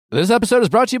This episode is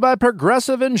brought to you by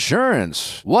Progressive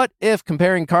Insurance. What if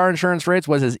comparing car insurance rates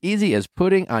was as easy as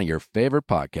putting on your favorite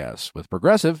podcast? With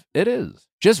Progressive, it is.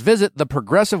 Just visit the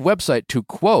Progressive website to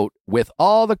quote with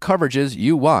all the coverages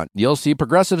you want. You'll see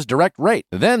Progressive's direct rate.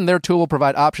 Then their tool will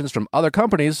provide options from other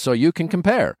companies so you can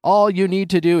compare. All you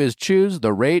need to do is choose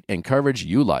the rate and coverage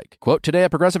you like. Quote today at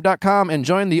Progressive.com and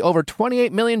join the over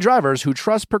 28 million drivers who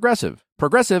trust Progressive.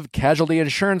 Progressive Casualty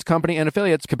Insurance Company and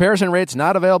Affiliates. Comparison rates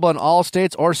not available in all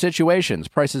states or situations.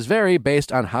 Prices vary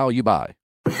based on how you buy.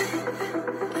 You're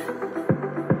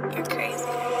crazy.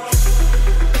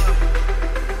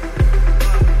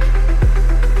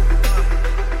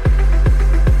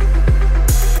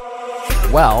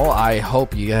 Well, I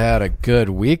hope you had a good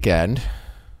weekend.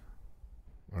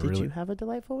 Did you have a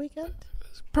delightful weekend?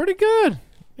 Pretty good.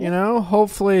 You know,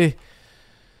 hopefully,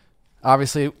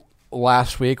 obviously,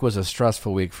 last week was a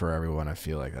stressful week for everyone. I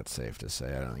feel like that's safe to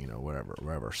say. I don't,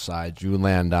 whatever side you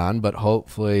land on, but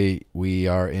hopefully we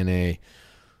are in a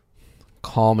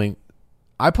calming.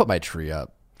 I put my tree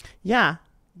up. Yeah,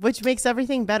 which makes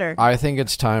everything better. I think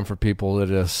it's time for people to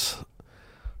just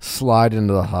slide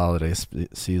into the holiday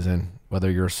season, whether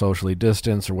you're socially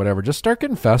distanced or whatever. Just start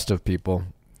getting festive, people.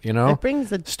 You know, it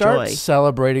brings a start joy.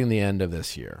 celebrating the end of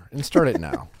this year and start it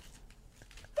now.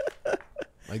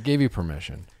 I gave you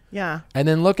permission. Yeah. And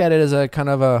then look at it as a kind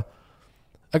of a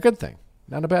good thing,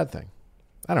 not a bad thing.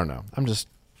 I don't know. I'm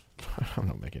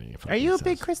not making any fun. Are you a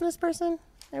big Christmas person?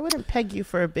 I wouldn't peg you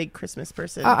for a big Christmas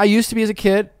person. I used to be as a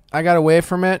kid. I got away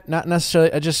from it. Not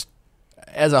necessarily. I just,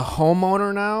 as a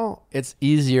homeowner now, it's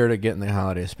easier to get in the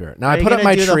holiday spirit. Now, I put up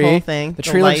my tree. The whole thing, the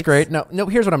tree looks great. No,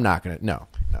 here's what I'm not going to. No.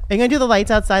 Are you going to do the lights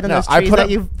outside on those trees that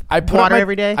you water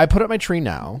every day? I put up my tree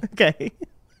now. Okay.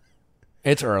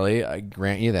 It's early, I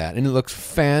grant you that, and it looks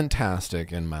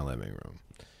fantastic in my living room.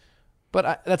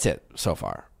 But that's it so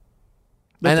far.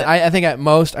 And I think at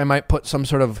most I might put some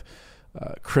sort of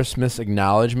Christmas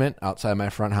acknowledgement outside my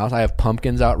front house. I have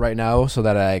pumpkins out right now so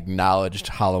that I acknowledged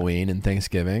Halloween and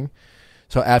Thanksgiving.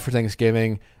 So after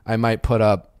Thanksgiving, I might put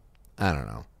up, I don't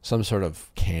know, some sort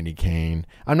of candy cane.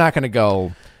 I'm not going to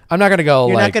go. You're not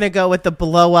going to go with the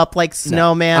blow up like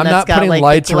snowman. I'm that's not got putting like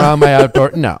lights around my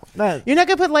outdoor. No. You're not going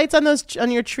to put lights on on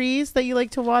your trees that you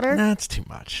like to water? That's too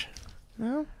much.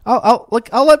 No. I'll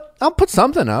put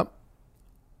something up.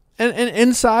 And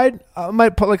inside I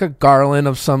might put like a garland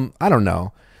of some, I don't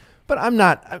know. But I'm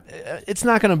not, it's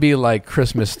not going to be like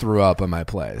Christmas threw up in my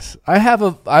place. I have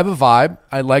a vibe.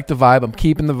 I like the vibe. I'm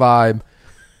keeping the vibe.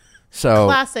 So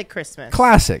classic Christmas.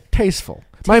 Classic, tasteful.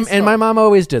 My mom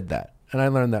always did that. And I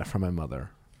learned that from my mother.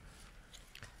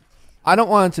 I don't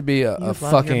want it to be a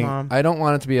fucking. I don't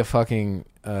want it to be a fucking.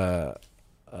 You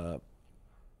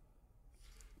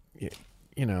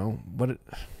know what?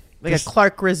 Like a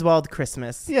Clark Griswold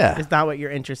Christmas. Yeah, is that what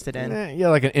you're interested in? Yeah,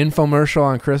 like an infomercial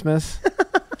on Christmas.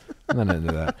 I'm not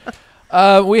into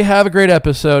that. We have a great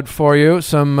episode for you.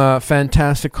 Some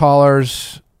fantastic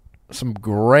callers. Some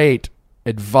great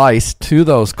advice to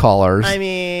those callers. I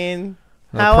mean.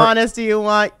 How honest do you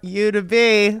want you to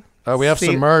be? We have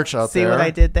some merch out there. See what I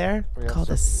did there? Called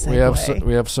a segue.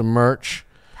 We have some merch.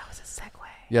 That was a segue.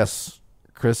 Yes.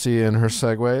 Chrissy and her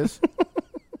segues.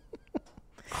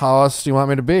 How else do you want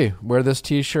me to be? Wear this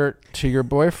T-shirt to your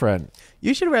boyfriend.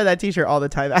 You should wear that T-shirt all the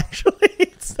time, actually.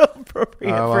 It's so appropriate for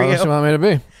you. How else do you want me to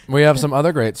be? We have some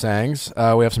other great sayings.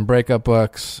 We have some breakup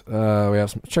books. We have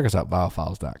some. Check us out,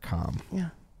 biofiles.com. Yeah.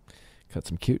 Got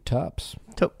some cute tops.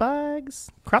 Tote bags.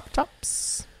 Crop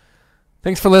tops.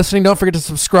 Thanks for listening. Don't forget to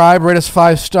subscribe. Rate us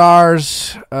 5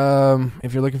 stars.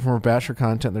 If you're looking for more Bachelor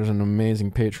content, there's an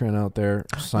amazing Patreon out there.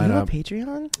 Sign up.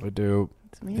 Patreon? I do.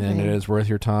 It's amazing. And it is worth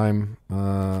your time.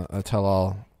 A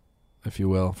tell-all, if you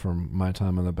will, from my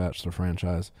time on the Bachelor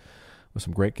franchise with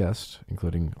some great guests,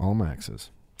 including all my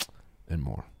exes and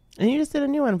more. And you just did a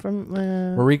new one from...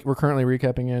 We're currently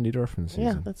recapping Andy Dorfman's season.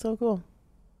 Yeah, that's so cool.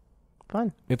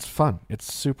 Fun. It's fun.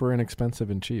 It's super inexpensive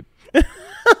and cheap. Get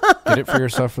it for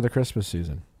yourself for the Christmas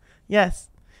season. Yes.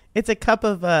 It's a cup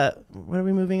of what are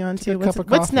we moving on to?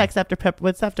 What's next after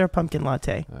what's after a pumpkin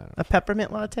latte? A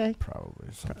peppermint latte? Probably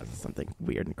something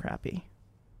weird and crappy.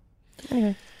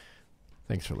 Anyway.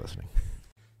 Thanks for listening.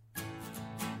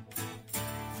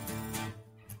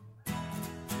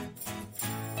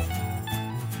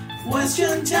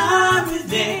 Question time with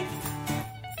Nick.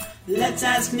 Let's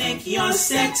ask Nick your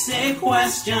sexy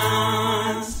questions.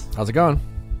 How's it going?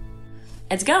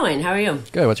 It's going. How are you?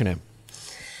 Good. What's your name?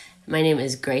 My name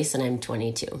is Grace, and I'm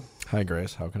 22. Hi,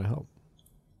 Grace. How can I help?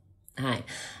 Hi.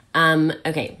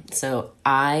 Okay, so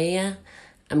I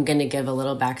am going to give a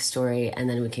little backstory, and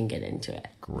then we can get into it.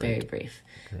 Great. Very brief.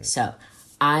 Great. So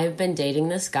I've been dating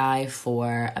this guy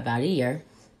for about a year.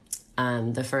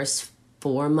 The first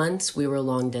 4 months, we were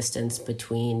long distance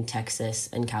between Texas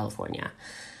and California.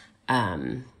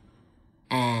 And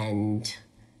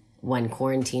when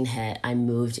quarantine hit, I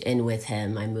moved in with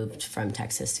him. I moved from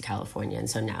Texas to California, and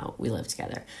so now we live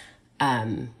together.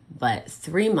 But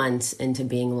 3 months into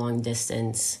being long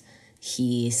distance,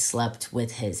 he slept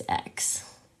with his ex.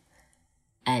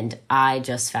 And I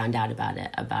just found out about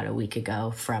it about a week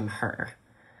ago from her.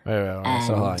 Wait.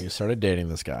 So hold on. You started dating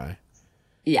this guy.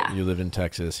 Yeah. You lived in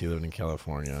Texas. He lived in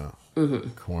California. Mm-hmm.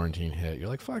 Quarantine hit. You're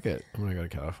like, fuck it. I'm going to go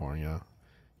to California.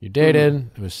 You dated.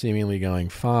 Mm-hmm. It was seemingly going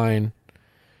fine.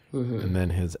 Mm-hmm. And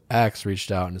then his ex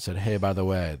reached out and said, hey, by the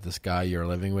way, this guy you're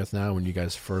living with now, when you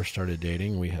guys first started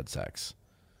dating, we had sex.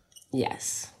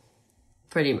 Yes.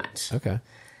 Pretty much. Okay.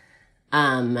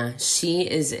 She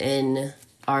is in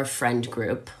our friend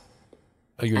group.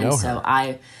 Oh, you know her? So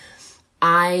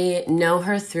I know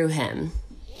her through him.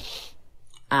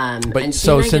 But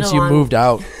so since you moved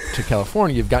out to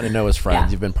California, you've gotten to know his friends.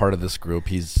 Yeah. You've been part of this group.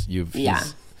 He's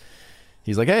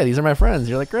like, hey, these are my friends.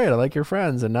 You're like, great, I like your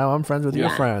friends, and now I'm friends with your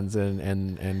friends.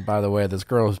 And by the way, this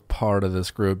girl is part of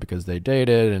this group because they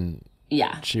dated, and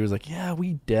she was like, yeah,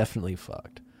 we definitely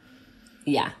fucked.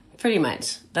 Yeah, pretty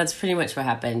much. That's pretty much what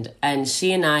happened. And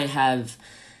she and I have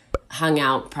hung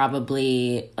out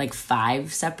probably like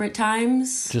 5 separate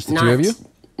times. Just the two of you?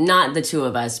 Not the two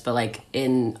of us, but like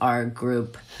in our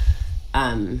group.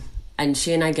 And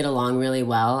she and I get along really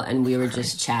well. And we were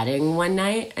just chatting one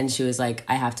night, and she was like,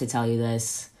 I have to tell you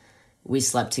this. We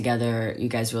slept together. You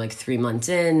guys were like 3 months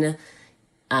in.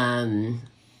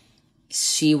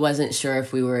 She wasn't sure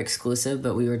if we were exclusive,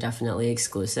 but we were definitely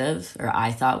exclusive, or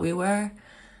I thought we were.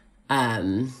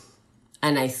 And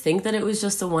I think that it was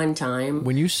just the one time.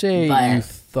 When you say you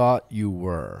thought you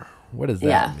were, what does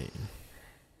that mean?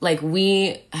 Like,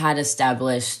 we had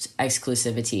established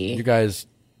exclusivity. You guys,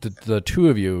 the two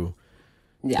of you,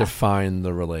 defined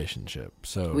the relationship.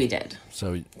 So we did.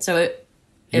 So it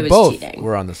was both cheating.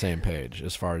 Were on the same page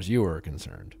as far as you were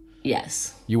concerned.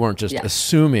 Yes. You weren't just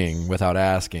assuming without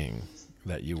asking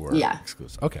that you were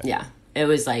exclusive. Okay. Yeah. It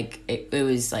was like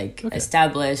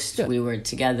established. Yeah. We were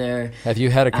together. Have you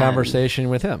had a conversation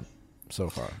with him so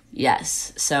far?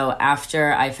 Yes. So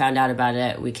after I found out about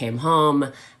it, we came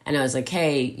home, and I was like,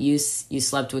 hey, you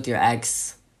slept with your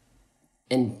ex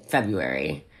in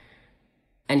February.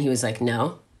 And he was like,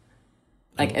 no.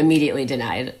 Like, immediately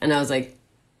denied. And I was like,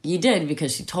 you did,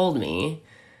 because she told me.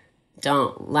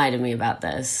 Don't lie to me about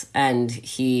this. And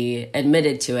he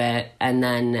admitted to it. And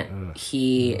then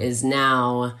he is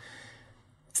now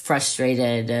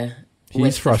frustrated.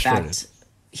 He's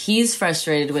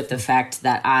frustrated with the fact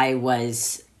that I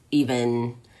was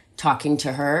even talking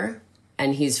to her.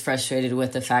 And he's frustrated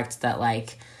with the fact that,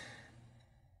 like,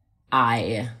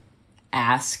 I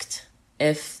asked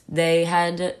if they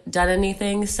had done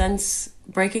anything since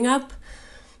breaking up.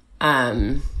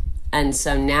 And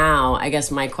so now I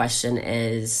guess my question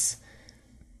is,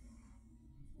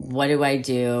 what do I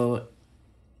do?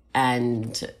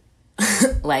 And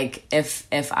like, if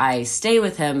I stay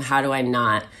with him, how do I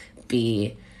not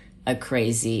be a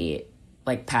crazy,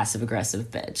 like, passive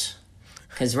aggressive bitch?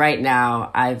 Because right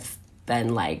now I've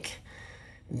been like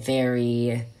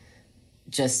very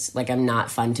just like, I'm not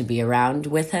fun to be around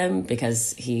with him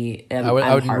because I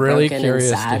would be really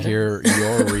curious to hear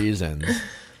your reasons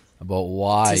about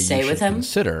why you should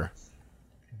consider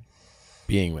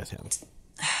being with him.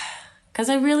 Because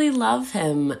I really love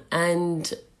him,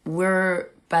 and we're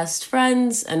best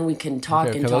friends, and we can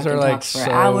talk and talk and talk for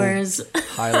hours.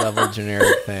 High-level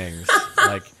generic things.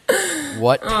 Like,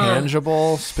 what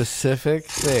tangible, specific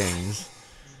things,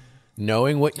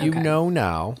 knowing what you know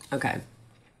now,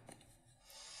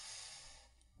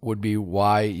 would be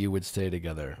why you would stay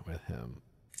together with him?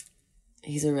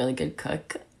 He's a really good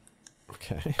cook.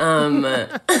 Okay.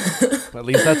 At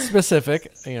least that's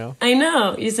specific, you know. I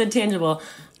know. You said tangible.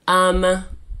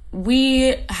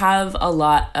 We have a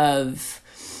lot of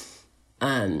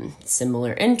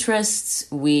similar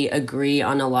interests. We agree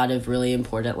on a lot of really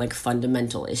important, like,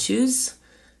 fundamental issues.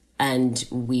 And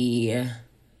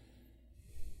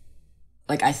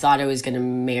I thought I was going to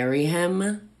marry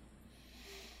him.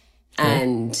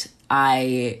 And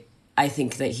I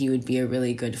think that he would be a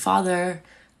really good father.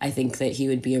 I think that he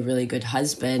would be a really good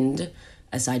husband,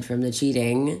 aside from the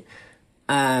cheating.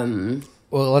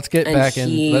 Well, let's get back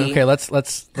in. Okay,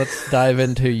 let's dive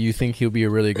into, you think he'll be a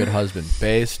really good husband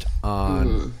based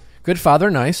on good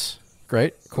father, nice,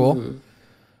 great, cool,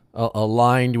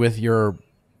 aligned with your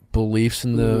beliefs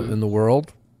in the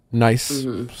world, nice,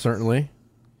 certainly,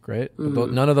 great.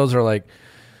 But none of those are like,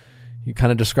 you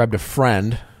kind of described a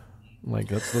friend. Like,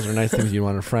 those are nice things you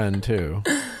want a friend too.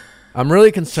 I'm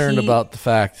really concerned about the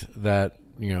fact that,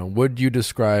 you know, would you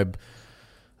describe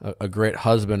a great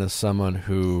husband as someone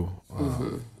who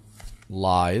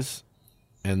lies,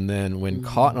 and then when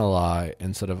caught in a lie,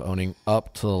 instead of owning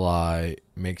up to the lie,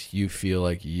 makes you feel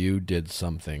like you did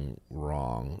something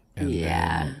wrong? And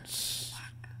then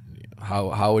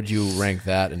how would you rank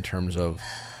that in terms of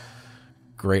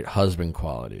great husband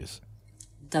qualities?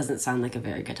 Doesn't sound like a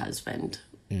very good husband.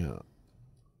 Yeah.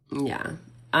 Yeah.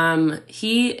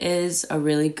 He is a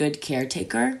really good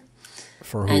caretaker.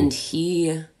 For who? And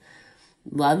he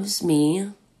loves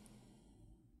me.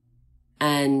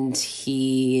 And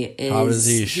he is... How does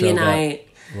he show that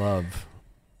love?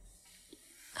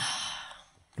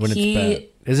 When it's bad.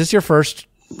 Is this your first...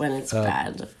 When it's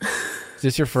bad. Is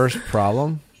this your first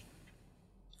problem?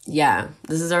 Yeah,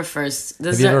 this is our first.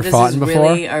 Have you ever fought before?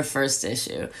 Really our first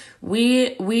issue.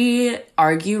 We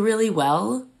argue really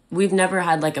well. We've never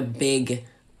had like a big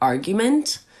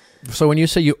argument. So when you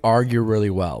say you argue really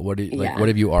well, what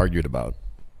have you argued about?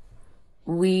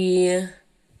 We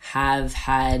have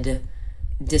had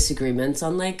disagreements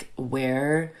on like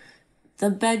where the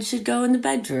bed should go in the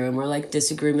bedroom, or like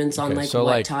disagreements on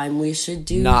what time we should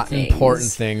do not things.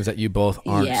 Important things that you both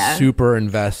aren't super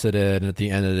invested in, and at the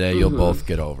end of the day you'll both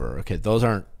get over. Okay, those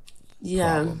aren't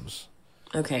problems.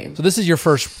 Okay, so this is your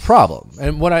first problem,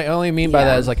 and what I only mean by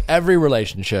that is like every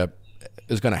relationship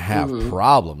is going to have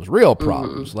problems, real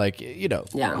problems, like, you know,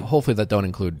 hopefully that don't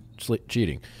include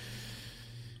cheating.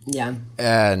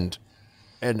 And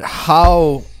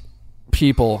how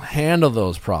people handle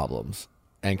those problems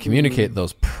and communicate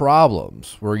those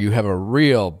problems, where you have a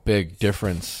real big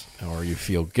difference, or you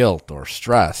feel guilt or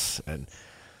stress, and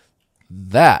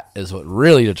that is what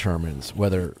really determines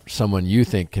whether someone you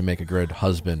think can make a good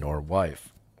husband or wife.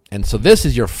 And so this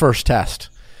is your first test.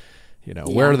 You know,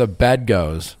 where the bed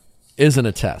goes isn't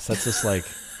a test. That's just like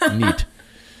neat.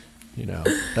 You know,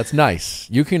 that's nice.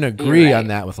 You can agree on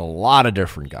that with a lot of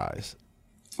different guys.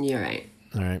 You're right.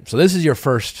 All right. So this is your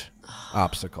first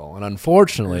obstacle, and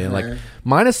unfortunately, and like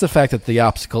minus the fact that the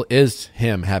obstacle is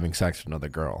him having sex with another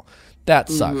girl, that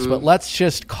sucks. But let's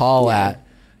just call that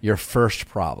your first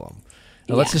problem.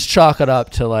 Now, let's just chalk it up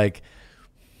to like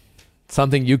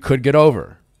something you could get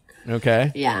over.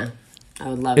 Okay? Yeah, I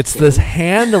would love it's this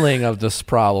handling of this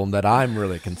problem that I'm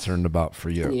really concerned about for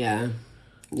you.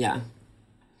 Yeah.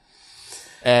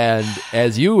 And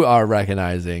as you are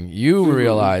recognizing, you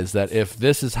realize that if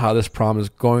this is how this problem is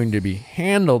going to be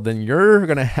handled, then you're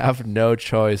going to have no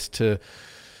choice to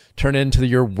turn into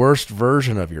your worst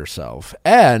version of yourself.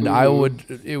 And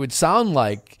it would sound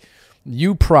like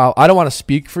I don't want to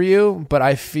speak for you, but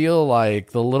I feel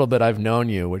like the little bit I've known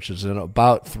you, which is in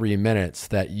about 3 minutes,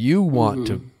 that you want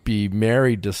to be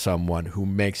married to someone who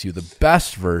makes you the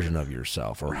best version of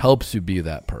yourself, or helps you be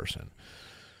that person.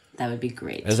 That would be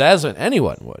great. As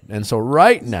anyone would. And so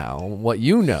right now, what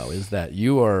you know is that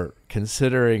you are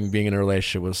considering being in a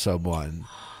relationship with someone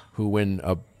who, when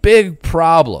a big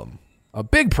problem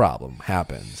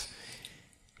happens,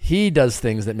 he does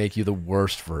things that make you the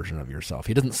worst version of yourself.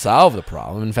 He doesn't solve the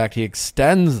problem. In fact, he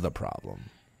extends the problem.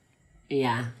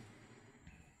 Yeah.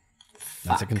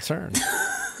 That's a concern.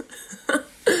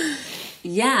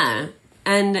 Yeah.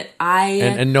 And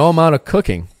And no amount of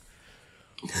cooking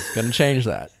is going to change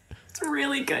that.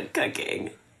 Really good cooking.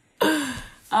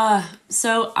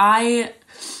 So I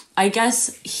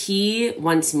guess he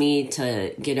wants me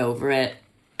to get over it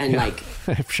and like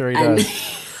I'm sure he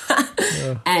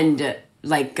does. And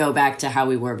like go back to how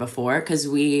we were before, because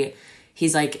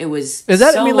he's like, it was Is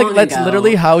that so I mean like long that's ago.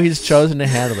 literally how he's chosen to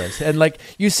handle this. And like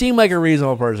you seem like a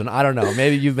reasonable person. I don't know.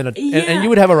 Maybe you've been and you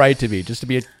would have a right to be, just to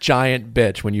be a giant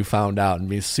bitch when you found out and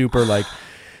be super like.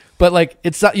 But like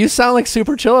you sound like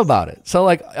super chill about it. So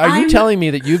like, are you telling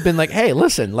me that you've been like, hey,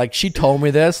 listen, like she told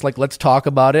me this, like let's talk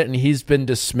about it, and he's been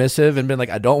dismissive and been like,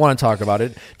 I don't want to talk about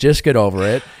it, just get over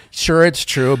it. Sure, it's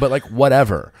true, but like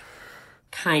whatever.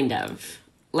 Kind of.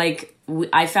 Like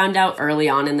I found out early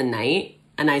on in the night,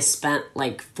 and I spent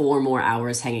like 4 more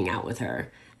hours hanging out with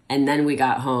her, and then we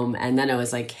got home, and then I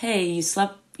was like, hey, you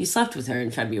slept with her in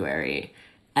February,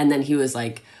 and then he was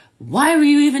like, why were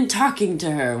you even talking to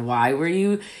her?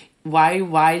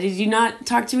 Why did you not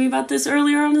talk to me about this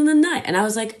earlier on in the night? And I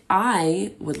was like,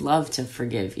 I would love to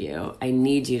forgive you. I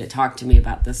need you to talk to me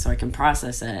about this so I can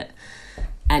process it.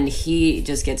 And he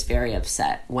just gets very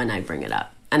upset when I bring it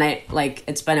up. And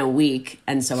it's been a week,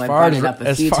 and so I brought it up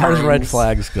a few times. As far as red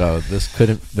flags go,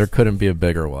 there couldn't be a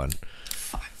bigger one.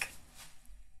 Fuck.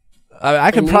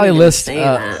 I could probably list.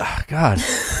 God.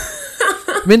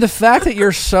 I mean, the fact that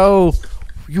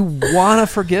you want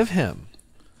to forgive him.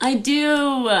 I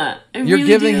do. You're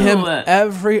giving him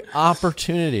every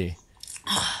opportunity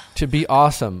to be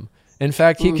awesome. In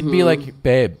fact, he could be like,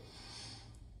 babe,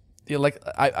 you're like,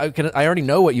 I already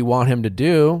know what you want him to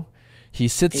do. He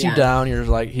sits you down.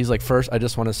 He's like, first, I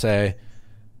just want to say,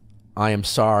 I am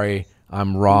sorry.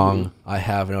 I'm wrong. I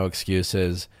have no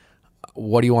excuses.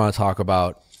 What do you want to talk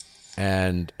about?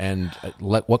 And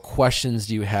what questions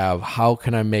do you have? How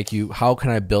can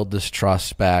I build this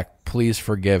trust back? Please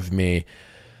forgive me.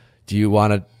 Do you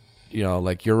want to,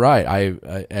 like, you're right.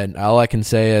 And all I can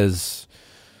say is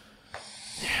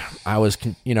I was,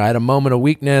 I had a moment of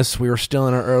weakness. We were still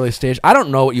in an early stage. I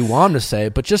don't know what you want him to say,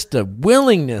 but just the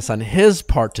willingness on his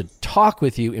part to talk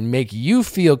with you and make you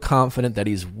feel confident that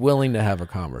he's willing to have a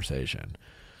conversation.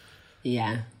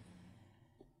 Yeah.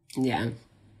 Yeah.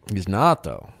 He's not,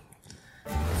 though.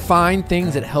 Find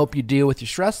things that help you deal with your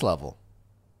stress level.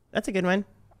 That's a good one.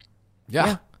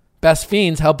 Yeah. Best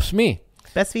Fiends helps me.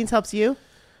 Best Fiends helps you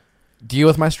deal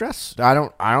with my stress. I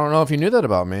don't know if you knew that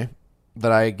about me,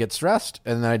 that I get stressed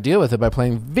and then I deal with it by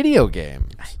playing video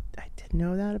games. I didn't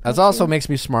know that about That also makes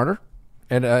me smarter.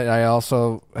 And I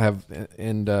also have,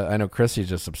 and I know Chrissy's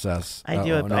just obsessed.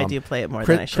 I do play it more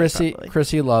than I should.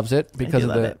 Chrissy loves it because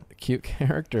of the cute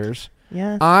characters.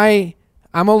 Yeah.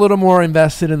 I'm a little more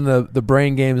invested in the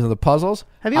brain games and the puzzles.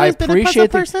 Have you always been a puzzle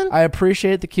person? I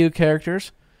appreciate the cute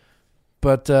characters,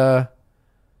 but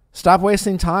stop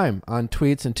wasting time on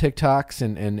tweets and TikToks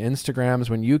and Instagrams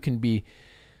when you can be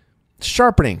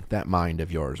sharpening that mind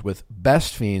of yours with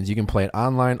Best Fiends. You can play it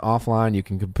online, offline. You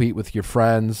can compete with your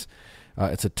friends.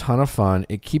 It's a ton of fun.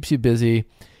 It keeps you busy.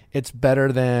 It's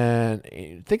better than,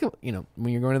 think of,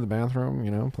 when you're going to the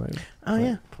bathroom, play. Oh,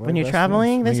 yeah. When you're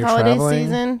traveling this holiday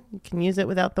season, you can use it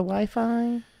without the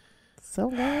Wi-Fi. So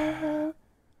well. You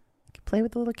can play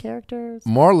with the little characters.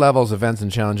 More levels, events,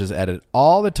 and challenges added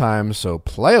all the time, so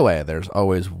play away. There's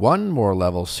always one more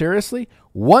level. Seriously,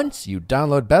 once you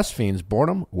download Best Fiends,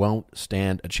 boredom won't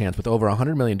stand a chance. With over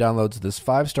 100 million downloads, this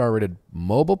 5-star rated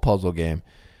mobile puzzle game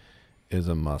is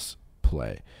a must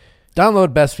play.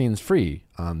 Download Best Fiends free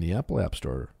on the Apple App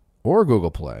Store or Google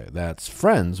Play. That's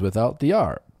friends without the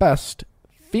R. Best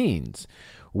Fiends.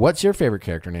 What's your favorite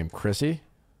character name, Chrissy?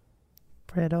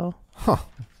 Brittle. Huh.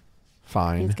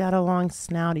 Fine. He's got a long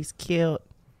snout. He's cute.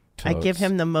 Totes. I give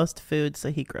him the most food,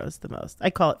 so he grows the most. I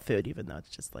call it food, even though it's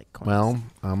just like corn. Well,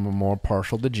 I'm more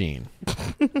partial to Gene.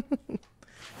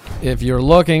 If you're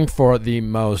looking for the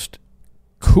most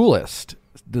coolest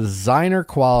designer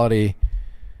quality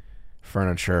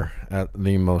furniture at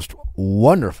the most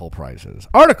wonderful prices,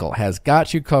 Article has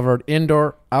got you covered.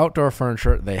 Indoor, outdoor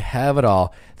furniture, they have it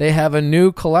all. They have a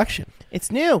new collection.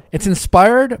 It's new. It's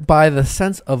inspired by the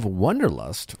sense of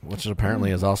Wanderlust, which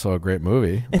apparently is also a great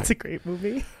movie. It's a great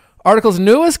movie. Article's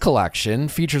newest collection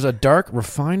features a dark,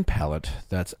 refined palette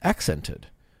that's accented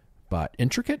by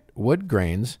intricate wood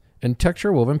grains and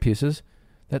texture-woven pieces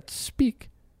that speak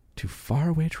to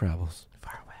faraway travels.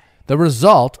 Far away. The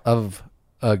result of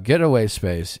a getaway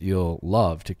space you'll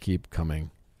love to keep coming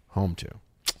home to.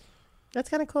 That's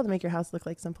kind of cool to make your house look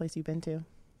like someplace you've been to.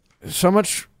 So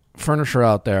much furniture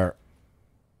out there.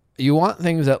 You want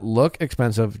things that look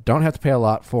expensive, don't have to pay a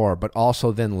lot for, but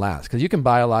also then last. Because you can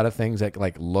buy a lot of things that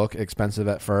look expensive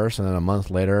at first, and then a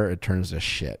month later it turns to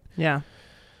shit. Yeah.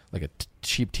 Like a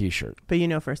cheap T-shirt. But you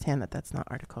know firsthand that that's not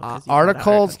Article.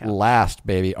 Article's last,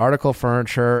 baby. Article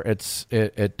furniture.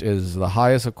 It is the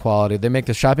highest of quality. They make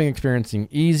the shopping experience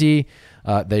easy.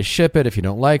 They ship it if you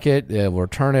don't like it. They'll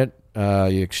return it.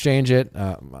 You exchange it.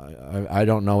 I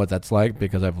don't know what that's like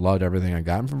because I've loved everything I've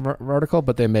gotten from Article,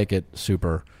 but they make it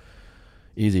super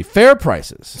easy. Fair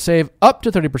prices. Save up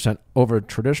to 30% over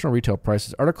traditional retail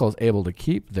prices. Article is able to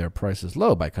keep their prices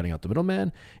low by cutting out the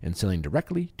middleman and selling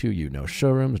directly to you. No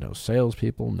showrooms, no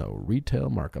salespeople, no retail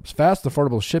markups. Fast,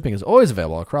 affordable shipping is always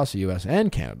available across the U.S.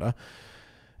 and Canada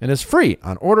and is free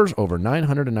on orders over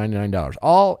 $999.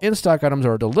 All in-stock items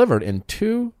are delivered in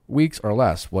 2 weeks or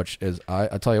less, which is,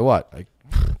 I tell you what,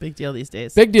 big deal these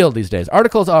days. Big deal these days.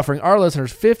 Article is offering our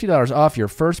listeners $50 off your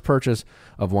first purchase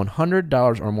of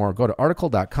 $100 or more. Go to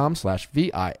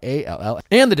article.com/VIALL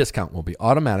and the discount will be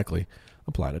automatically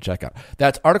applied at checkout.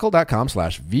 That's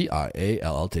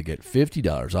article.com/VIALL to get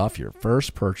 $50 off your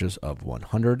first purchase of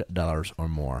 $100 or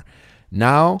more.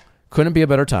 Now, couldn't be a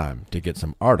better time to get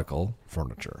some Article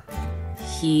furniture.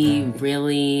 He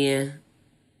really,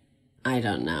 I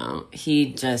don't know.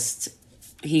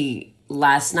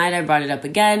 Last night I brought it up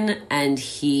again, and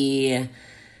he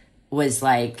was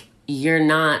like, you're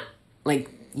not, like,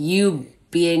 you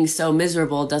being so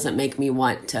miserable doesn't make me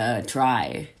want to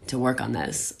try to work on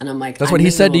this. And I'm like, that's what he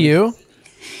said to you?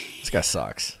 This guy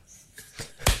sucks.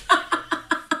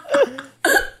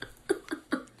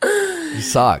 He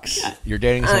sucks. You're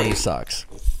dating someone who sucks.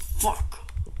 Fuck.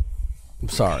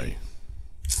 sorry.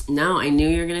 No, I knew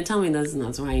you were going to tell me this, and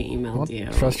that's why I emailed you.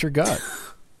 Trust your gut.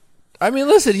 I mean,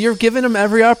 listen, you're giving him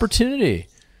every opportunity.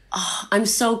 Oh, I'm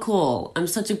so cool. I'm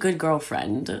such a good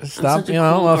girlfriend. Stop,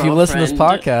 well, if you listen to this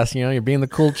podcast, you're being the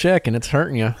cool chick, and it's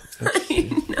hurting you.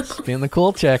 It's being the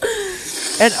cool chick.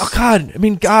 And, oh, God, I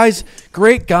mean,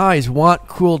 great guys want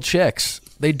cool chicks.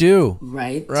 They do.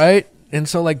 Right? Right? And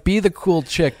so, like, be the cool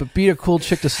chick, but be a cool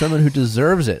chick to someone who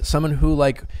deserves it. Someone who,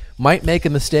 like, might make a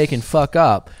mistake and fuck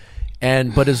up,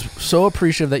 but is so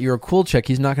appreciative that you're a cool chick,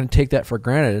 he's not going to take that for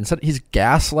granted. Instead, he's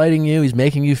gaslighting you. He's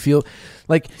making you feel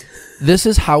like this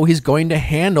is how he's going to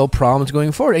handle problems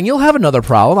going forward. And you'll have another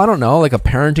problem. I don't know, like a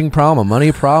parenting problem, a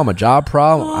money problem, a job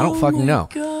problem. I don't fucking know.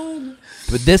 God.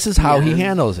 But this is how he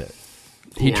handles it.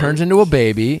 He turns into a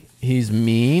baby. He's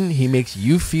mean. He makes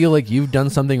you feel like you've done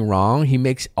something wrong. He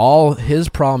makes all his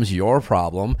problems your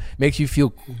problem. Makes you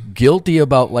feel guilty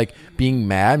about, like, being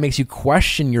mad. Makes you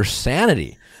question your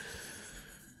sanity.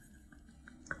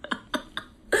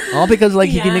 All because, like,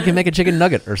 he can make a chicken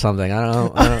nugget or something. I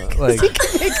don't know. Like, he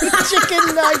can make a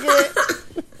chicken nugget.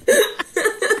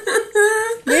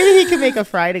 Maybe he can make a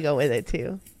fry to go with it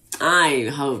too.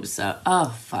 I hope so.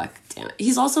 Oh, fuck, damn it.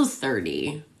 He's also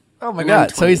 30. Oh my God!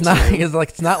 So he's not. He's like.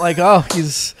 It's not like, oh,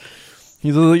 he's.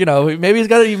 Maybe he's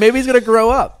gonna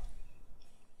grow up.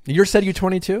 You said you're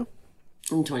 22.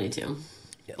 I'm 22.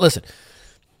 Listen,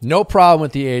 no problem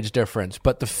with the age difference,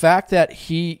 but the fact that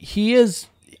he is.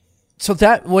 So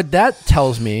what that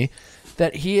tells me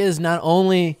that he is not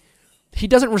only, he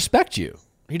doesn't respect you.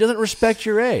 He doesn't respect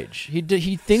your age.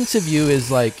 He thinks of you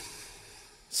as like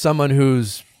someone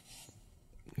who's,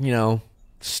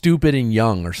 stupid and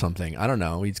young or something. I don't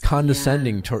know. He's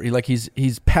condescending to, like,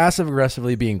 he's passive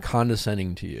aggressively being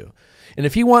condescending to you. And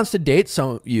if he wants to date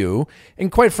you,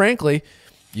 and quite frankly,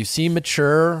 you seem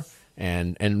mature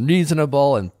and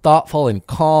reasonable and thoughtful and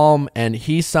calm, and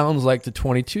he sounds like the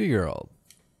 22-year-old.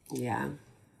 Yeah.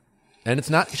 And it's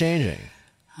not changing.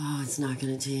 Oh, it's not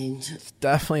going to change. It's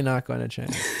definitely not going to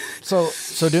change. So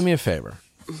do me a favor.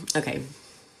 Okay.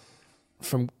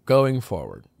 From going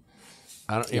forward,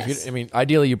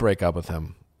 ideally you break up with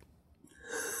him,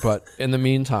 but in the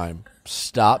meantime,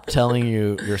 stop telling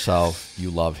yourself you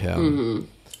love him.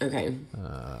 Mm-hmm. Okay.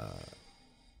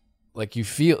 Like you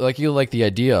feel like you like the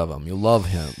idea of him. You love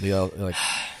him.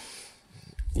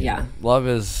 Yeah. Love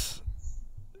is,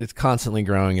 it's constantly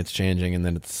growing. It's changing, and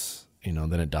then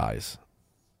then it dies.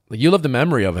 Like, you love the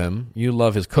memory of him. You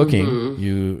love his cooking.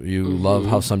 Mm-hmm. You love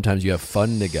how sometimes you have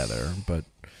fun together, but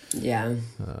yeah.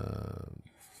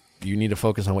 You need to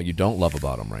focus on what you don't love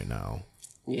about him right now.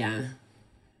 Yeah.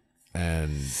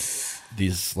 And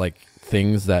these, like,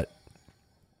 things that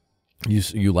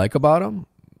you like about him,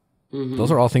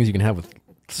 those are all things you can have with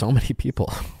so many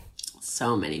people.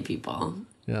 So many people.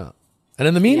 Yeah. And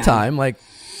in the meantime, like,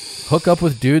 hook up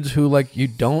with dudes who, like, you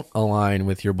don't align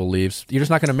with your beliefs. You're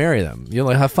just not going to marry them. You'll,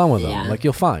 like, have fun with them. Like,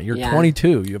 you'll find. You're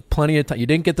 22. You have plenty of time. You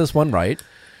didn't get this one right.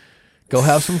 Go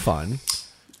have some fun.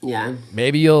 Yeah.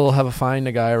 Maybe you'll find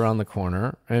a guy around the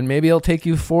corner, and maybe it'll take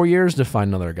you 4 years to find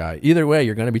another guy. Either way,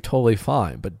 you're going to be totally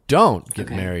fine. But don't get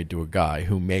married to a guy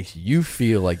who makes you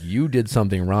feel like you did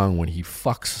something wrong when he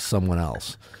fucks someone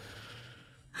else.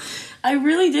 I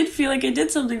really did feel like I did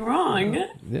something wrong.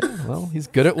 Yeah, well, he's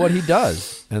good at what he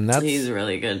does, and he's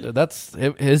really good. That's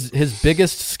his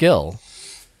biggest skill.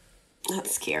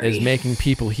 That's scary. Is making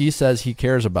people he says he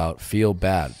cares about feel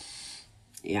bad.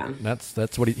 Yeah,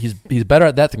 that's what he's better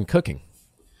at that than cooking.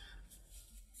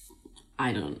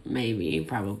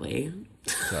 Probably.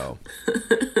 So,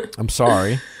 I'm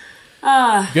sorry.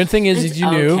 Good thing is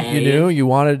you knew, you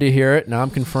wanted to hear it. Now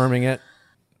I'm confirming it.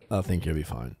 I think you'll be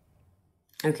fine.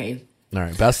 Okay. All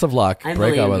right. Best of luck.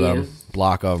 Break up with him.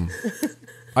 Block him.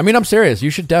 I mean, I'm serious. You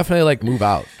should definitely, like, move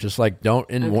out. Just, like, don't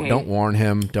warn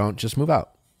him. Don't, just move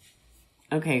out.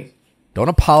 Okay. Don't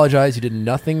apologize. You did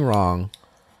nothing wrong.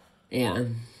 Yeah.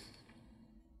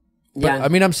 But, I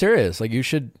mean, I'm serious. Like, you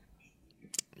should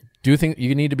do things.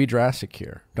 You need to be drastic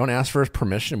here. Don't ask for his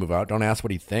permission to move out. Don't ask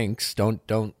what he thinks. Don't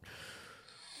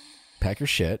pack your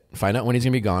shit. Find out when he's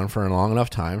going to be gone for a long enough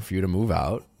time for you to move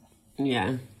out.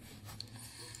 Yeah.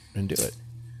 And do it.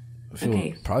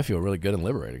 Probably feel really good and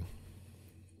liberating.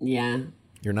 Yeah.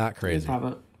 You're not crazy.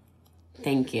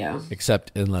 Thank you.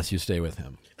 Except unless you stay with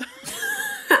him.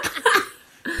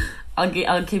 I'll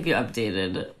keep you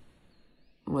updated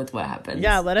with what happens.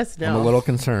 Yeah, let us know. I'm a little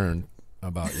concerned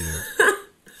about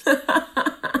you.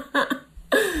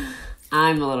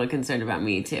 I'm a little concerned about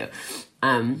me too.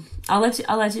 I'll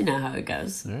let you know how it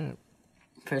goes. All right.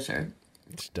 For sure.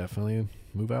 Let's definitely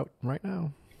move out right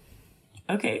now.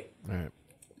 Okay. All right.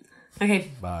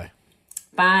 Okay. Bye.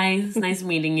 Bye. It's nice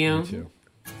meeting you. You too.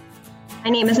 My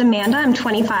name is Amanda. I'm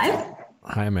 25.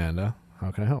 Hi, Amanda.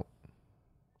 How can I help?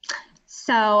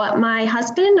 So my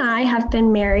husband and I have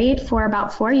been married for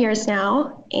about 4 years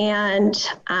now, and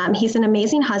he's an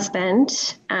amazing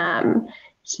husband.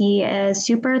 He is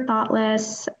super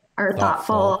thoughtful.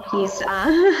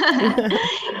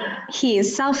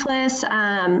 He's selfless.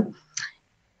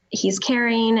 He's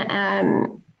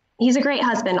caring. He's a great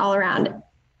husband all around.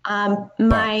 But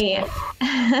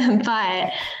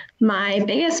my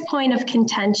biggest point of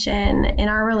contention in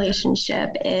our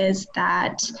relationship is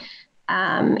that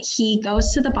he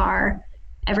goes to the bar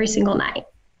every single night.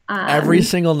 Every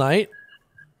single night?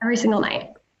 Every single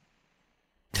night.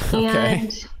 Okay.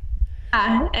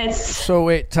 And it's... So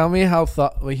wait, tell me how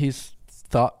he's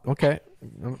thought. Okay.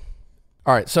 All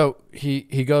right. So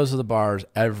he goes to the bars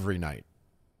every night.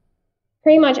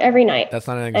 Pretty much every night. That's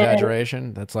not an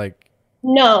exaggeration. That's like...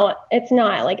 No, it's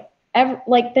not. Like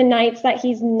the nights that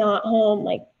he's not home,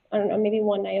 like, I don't know, maybe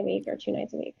one night a week or 2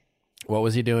 nights a week. What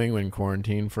was he doing when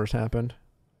quarantine first happened?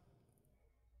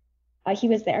 He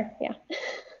was there, yeah.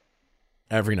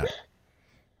 Every night?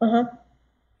 Uh-huh.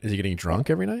 Is he getting drunk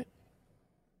every night?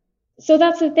 So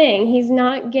that's the thing. He's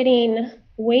not getting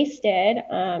wasted.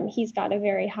 He's got a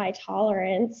very high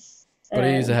tolerance. But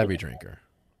he's a heavy drinker.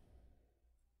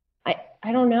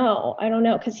 I don't know.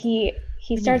 Because he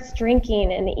starts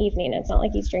drinking in the evening. It's not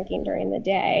like he's drinking during the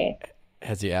day.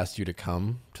 Has he asked you to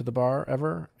come to the bar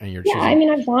ever? And you're Yeah, choosing... I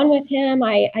mean, I've gone with him.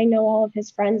 I know all of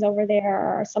his friends over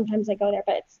there, or sometimes I go there,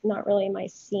 but it's not really my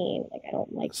scene. Like, I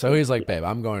don't like... So he's like, babe,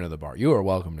 I'm going to the bar. You are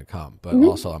welcome to come, but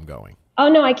also I'm going. Oh,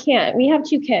 no, I can't. We have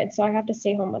 2 kids, so I have to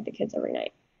stay home with the kids every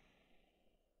night.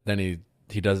 Then he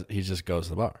just goes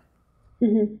to the bar.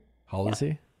 Mm-hmm. How old is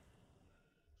he?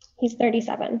 He's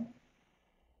 37.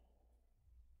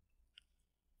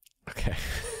 Okay.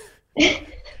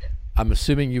 I'm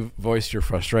assuming you've voiced your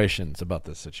frustrations about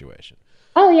this situation.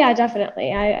 Oh yeah,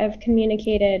 definitely. I've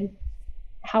communicated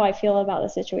how I feel about the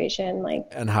situation.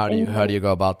 And how do you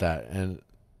go about that? And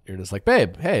you're just like,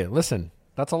 babe, hey, listen,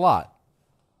 that's a lot.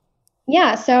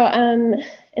 Yeah. So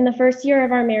in the first year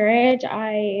of our marriage,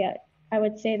 I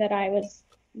would say that I was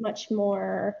much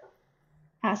more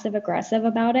passive aggressive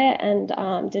about it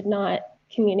and did not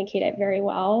communicate it very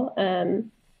well.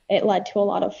 It led to a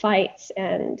lot of fights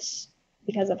and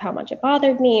because of how much it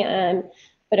bothered me.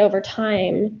 But over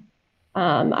time,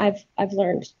 I've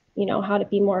learned, how to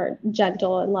be more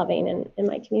gentle and loving in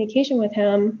my communication with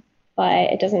him.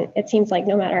 But it seems like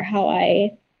no matter how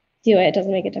I do it, it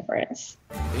doesn't make a difference.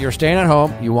 You're staying at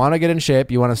home. You want to get in shape.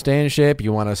 You want to stay in shape.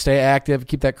 You want to stay active,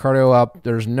 keep that cardio up.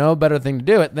 There's no better thing to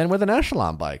do it than with an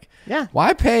Echelon bike. Yeah.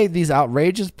 Why pay these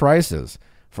outrageous prices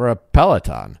for a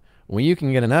Peloton when you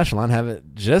can get an Echelon, have it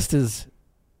just as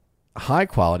high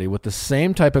quality with the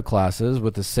same type of classes,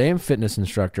 with the same fitness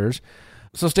instructors?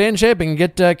 So stay in shape and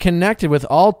get connected with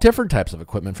all different types of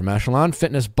equipment from Echelon: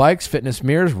 fitness bikes, fitness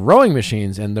mirrors, rowing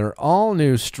machines, and their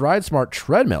all-new Stride Smart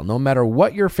treadmill. No matter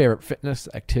what your favorite fitness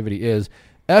activity is,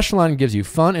 Echelon gives you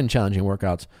fun and challenging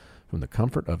workouts from the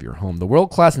comfort of your home. The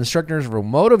world-class instructors will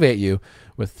motivate you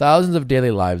with thousands of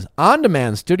daily lives,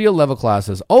 on-demand studio-level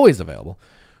classes always available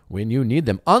when you need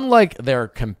them. Unlike their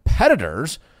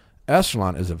competitors,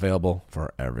 Echelon is available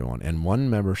for everyone, and one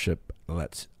membership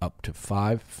lets up to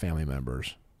 5 family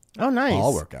members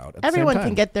all work out at Everyone the same time.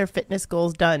 can get their fitness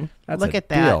goals done. Look at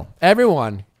that. Deal.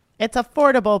 Everyone. It's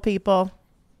affordable, people.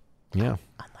 Yeah.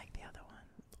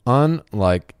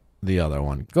 Unlike the other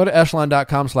one. Go to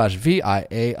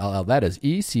echelon.com/VIALL. That is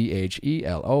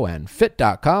ECHELON.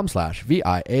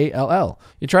 Fit.com/VIALL.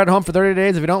 You try it at home for 30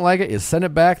 days. If you don't like it, you send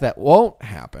it back. That won't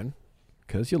happen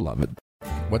because you love it.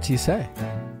 What's he say?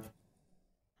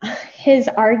 His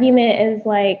argument is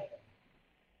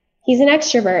he's an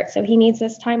extrovert, so he needs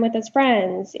this time with his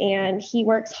friends, and he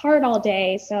works hard all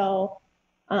day, so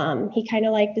he kind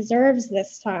of deserves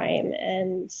this time.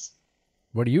 And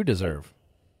what do you deserve?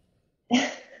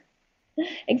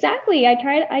 Exactly. I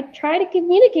try to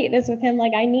communicate this with him.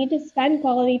 I need to spend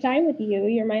quality time with you.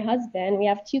 You're my husband. We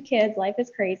have 2 kids. Life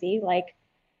is crazy.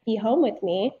 Be home with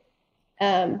me.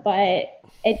 But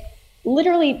it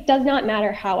literally does not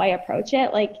matter how I approach it.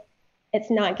 It's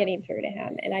not getting through to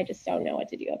him, and I just don't know what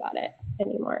to do about it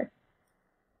anymore.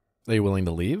 Are you willing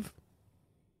to leave?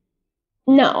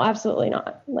 No, absolutely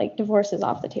not. Divorce is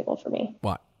off the table for me.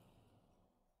 Why?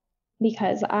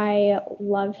 Because I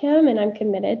love him and I'm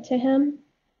committed to him.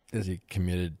 Is he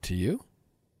committed to you?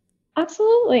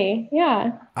 Absolutely,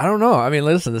 yeah. I don't know. I mean,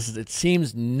 listen, it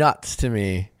seems nuts to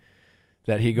me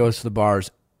that he goes to the bars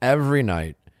every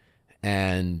night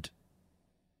and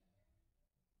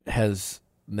has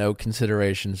no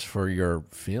considerations for your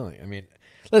feeling. I mean,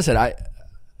 listen,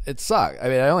 it sucks. I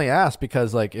mean, I only ask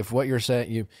because, like, if what you're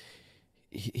saying,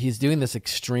 he's doing this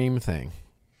extreme thing,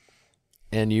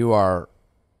 and you are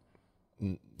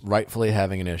rightfully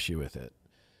having an issue with it,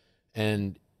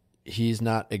 and he's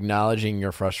not acknowledging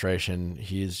your frustration.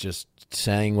 He's just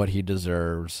saying what he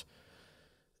deserves,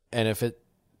 and if it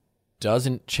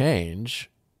doesn't change,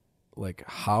 like,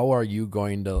 how are you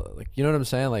going to, like, you know what I'm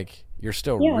saying? Like, you're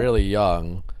still really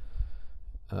young.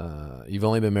 You've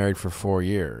only been married for 4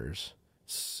 years.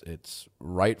 It's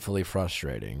rightfully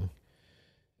frustrating,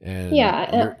 and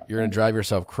you're going to drive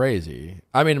yourself crazy.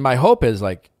 I mean, my hope is,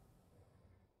 like,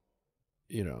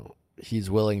 you know,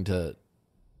 he's willing to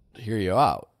hear you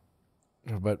out,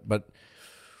 but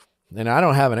and I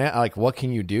don't have like, what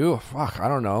can you do? Fuck, I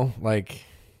don't know. Like,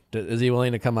 is he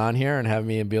willing to come on here and have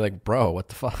me and be like, bro, what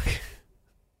the fuck?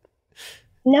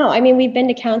 No, I mean, we've been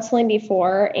to counseling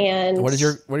before, and what do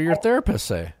your therapists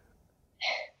say?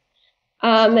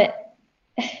 I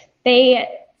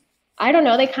don't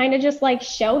know, they kind of just like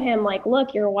show him like,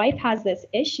 look, your wife has this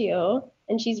issue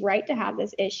and she's right to have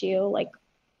this issue. Like,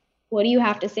 what do you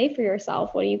have to say for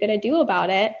yourself? What are you going to do about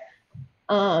it?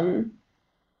 And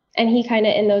he kind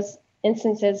of in those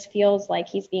instances feels like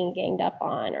he's being ganged up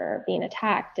on or being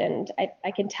attacked. And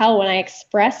I can tell when I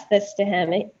express this to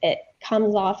him, it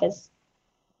comes off as,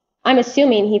 I'm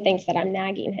assuming he thinks that I'm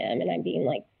nagging him and I'm being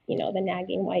like, you know, the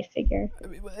nagging wife figure.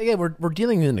 Again, we're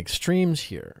dealing in extremes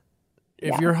here.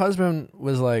 If your husband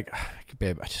was like,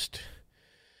 babe, I just,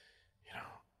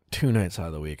 2 nights out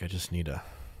of the week, I just need to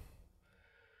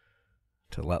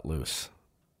let loose.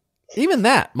 Even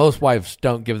that, most wives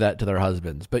don't give that to their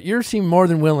husbands, but you seem more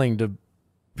than willing to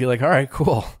be like, all right,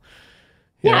 cool.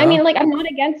 Yeah, I mean, like, I'm not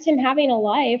against him having a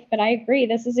life, but I agree,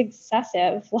 this is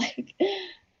excessive. Like,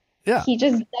 he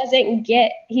just doesn't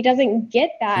get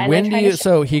that.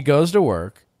 So he goes to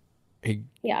work. And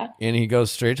he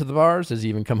goes straight to the bars? Does he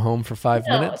even come home for 5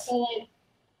 minutes? So, like,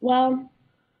 well,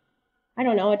 I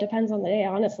don't know. It depends on the day,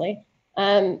 honestly.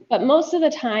 But most of the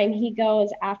time he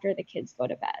goes after the kids go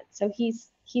to bed. So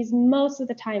he's most of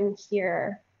the time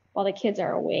here while the kids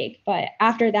are awake. But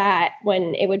after that,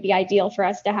 when it would be ideal for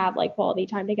us to have like quality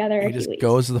time together, he just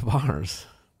goes to the bars.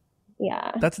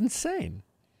 Yeah. That's insane.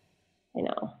 I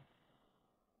know.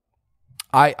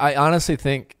 I honestly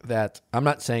think that, I'm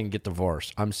not saying get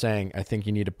divorced. I'm saying I think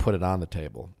you need to put it on the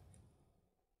table.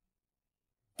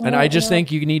 And I just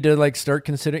think you need to like start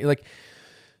considering, like,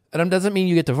 and it doesn't mean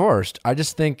you get divorced. I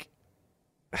just think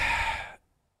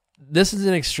this is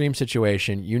an extreme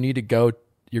situation. You need to go,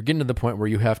 you're getting to the point where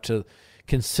you have to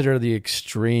consider the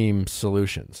extreme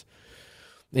solutions.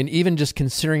 And even just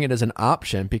considering it as an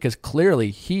option, because clearly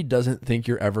he doesn't think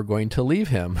you're ever going to leave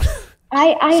him.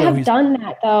 I have done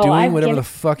that though. Doing whatever the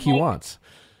fuck he wants.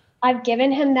 I've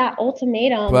given him that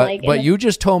ultimatum. But you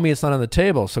just told me it's not on the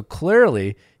table. So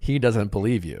clearly he doesn't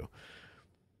believe you.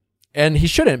 And he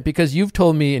shouldn't, because you've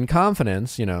told me in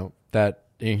confidence, that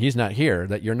he's not here,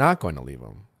 that you're not going to leave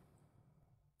him.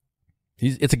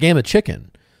 It's a game of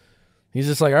chicken. He's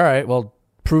just like, all right, well,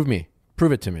 prove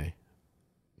it to me.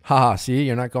 Haha, see,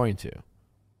 you're not going to.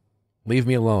 Leave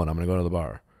me alone. I'm going to go to the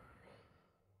bar.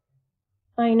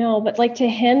 I know, but like to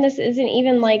him, this isn't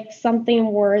even like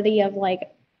something worthy of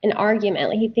like an argument.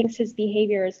 Like he thinks his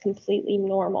behavior is completely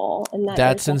normal, and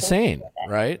that's insane,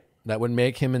 right? That would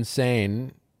make him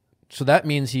insane. So that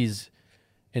means he's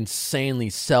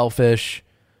insanely selfish.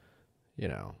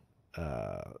 He's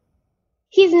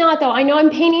not though. I know I'm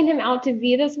painting him out to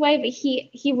be this way, but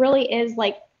he really is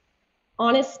like,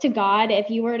 honest to God.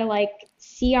 If you were to like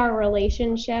see our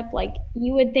relationship, like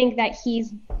you would think that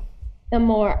I'm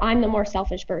the more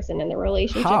selfish person in the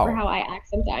relationship for how I act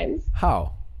sometimes.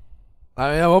 How?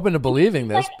 I mean, I'm open to believing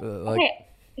this, but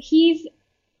he's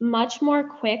much more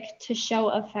quick to show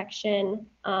affection,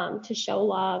 to show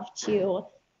love,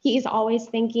 he's always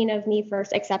thinking of me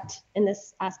first, except in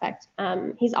this aspect.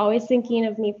 He's always thinking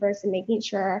of me first and making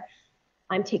sure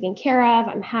I'm taken care of,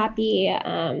 I'm happy.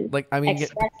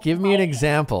 Give me an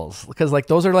examples, because like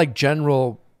those are like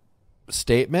general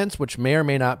statements, which may or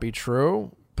may not be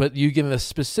true. But you give a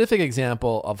specific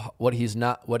example of what he's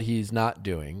not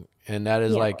doing, and that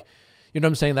is like, you know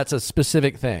what I'm saying? That's a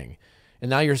specific thing, and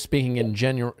now you're speaking in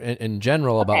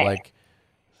general about like,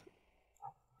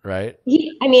 right?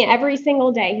 Every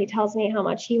single day he tells me how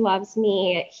much he loves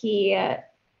me. He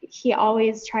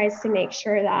always tries to make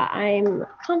sure that I'm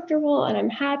comfortable and I'm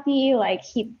happy. Like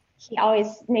he always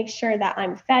makes sure that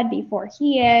I'm fed before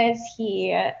he is.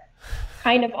 He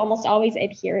kind of almost always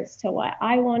adheres to what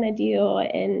I want to do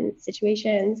in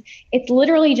situations. It's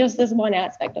literally just this one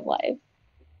aspect of life.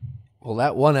 Well,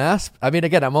 that one aspect,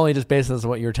 again, I'm only just basing this on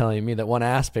what you're telling me. That one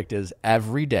aspect is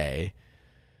every day.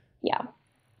 Yeah.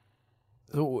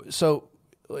 So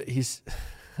he's.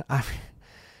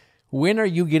 When are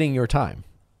you getting your time?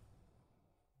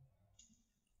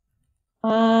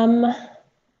 I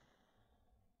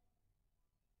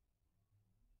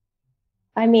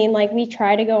mean, like, we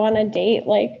try to go on a date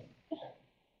like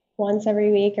once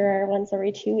every week or once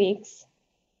every 2 weeks,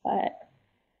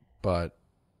 but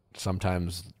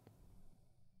sometimes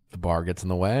the bar gets in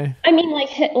the way. I mean,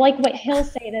 like what he'll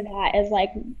say to that is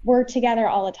like, we're together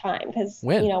all the time because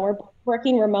we're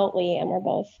working remotely and we're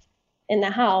both in the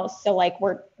house, so like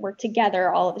we're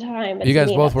together all the time. You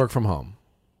guys both work from home.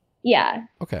 Yeah.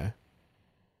 Okay.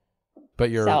 But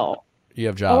you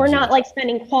have jobs. But we're not like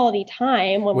spending quality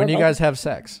time when you guys have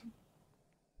sex.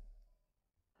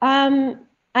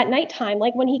 At nighttime,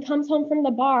 like when he comes home from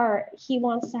the bar, he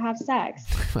wants to have sex.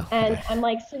 And I'm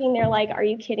like sitting there like, are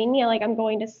you kidding me? Like, I'm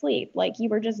going to sleep. Like, you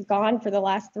were just gone for the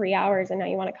last 3 hours and now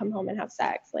you want to come home and have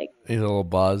sex. Like, he's a little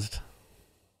buzzed.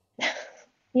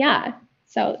 Yeah.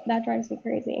 So that drives me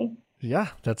crazy. Yeah,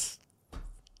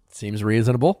 seems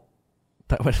reasonable.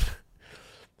 That would,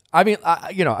 I mean,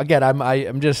 again,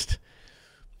 I'm just,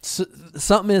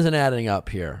 something isn't adding up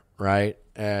here, right?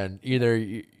 And either,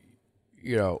 and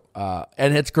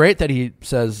it's great that he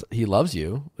says he loves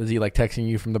you. Is he like texting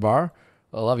you from the bar?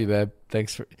 I love you, babe.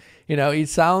 Thanks for, he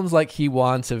sounds like he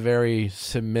wants a very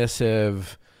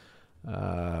submissive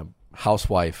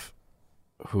housewife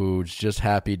who's just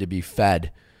happy to be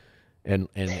fed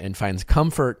and finds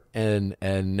comfort in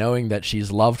knowing that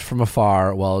she's loved from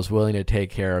afar while is willing to take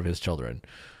care of his children.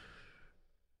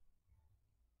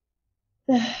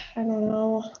 I don't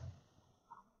know.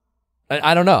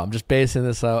 I don't know. I'm just basing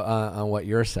this on what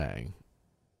you're saying.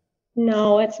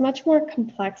 No, it's much more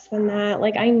complex than that.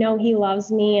 Like, I know he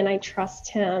loves me and I trust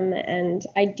him and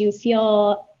I do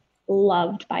feel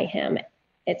loved by him.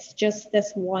 It's just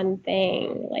this one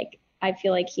thing. Like, I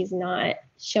feel like he's not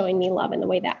showing me love in the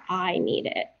way that I need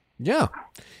it. Yeah.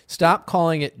 Stop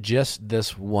calling it just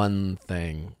this one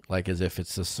thing, like as if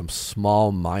it's just some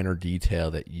small minor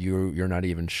detail that you're not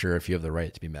even sure if you have the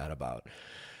right to be mad about.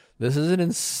 This is an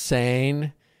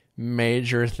insane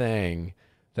major thing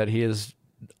that he is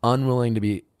unwilling to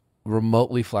be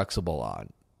remotely flexible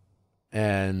on.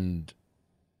 And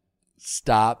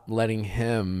stop letting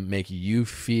him make you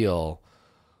feel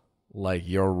like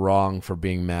you're wrong for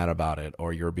being mad about it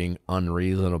or you're being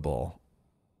unreasonable.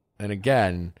 And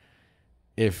again,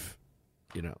 if,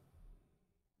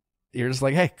 you're just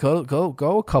like, hey,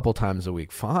 go a couple times a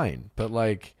week, fine. But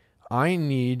like, I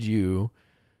need you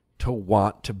to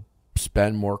want to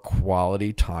spend more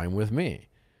quality time with me.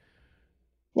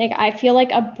 Like, I feel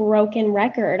like a broken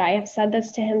record. I have said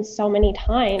this to him so many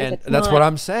times. And that's what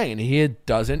I'm saying. He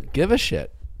doesn't give a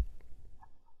shit.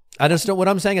 I just don't, what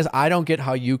I'm saying is I don't get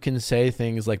how you can say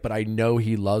things like, but I know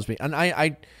he loves me. And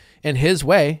I in his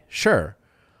way, sure.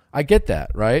 I get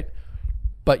that, right?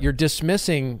 But you're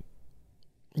dismissing,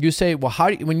 you say, well,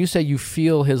 when you say you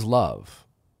feel his love,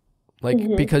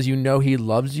 like, because you know he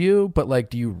loves you, but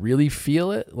like, do you really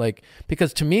feel it? Like,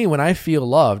 because to me, when I feel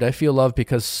loved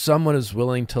because someone is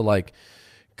willing to like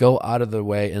go out of the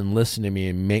way and listen to me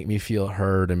and make me feel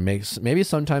heard and maybe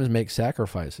sometimes make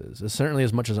sacrifices. It's certainly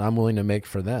as much as I'm willing to make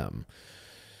for them.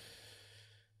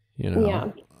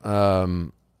 Yeah.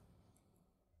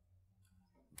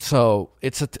 So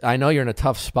I know you're in a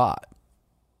tough spot,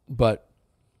 but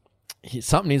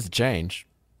something needs to change.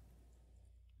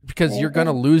 Because you're going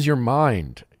to lose your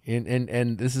mind,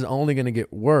 and this is only going to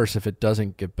get worse if it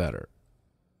doesn't get better.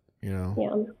 Yeah.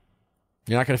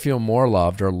 You're not going to feel more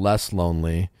loved or less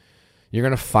lonely. You're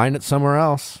going to find it somewhere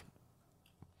else.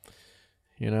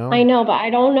 I know, but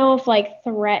I don't know if like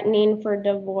threatening for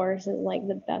divorce is like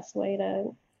the best way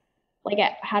to, like,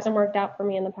 it hasn't worked out for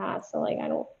me in the past. So like, I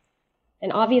don't,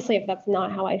 and obviously if that's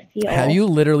not how I feel. Have you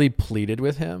literally pleaded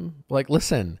with him? Like,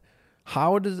 listen,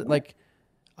 how does it like...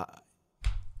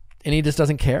 And he just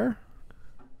doesn't care?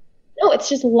 No, it's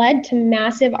just led to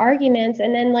massive arguments.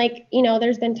 And then like,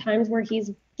 there's been times where he's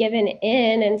given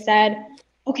in and said,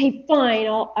 okay, fine,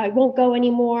 I won't go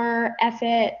anymore. F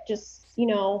it. Just,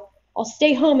 I'll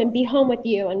stay home and be home with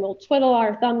you and we'll twiddle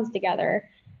our thumbs together.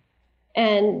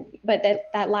 But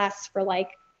that lasts for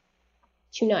like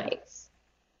 2 nights.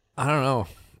 I don't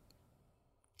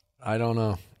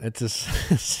know. It's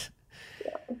just,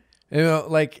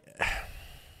 like...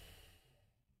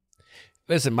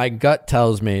 Listen, my gut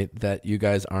tells me that you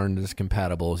guys aren't as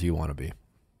compatible as you want to be.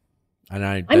 And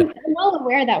I'm well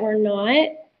aware that we're not.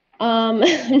 I'm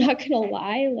not going to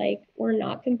lie. Like, we're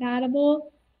not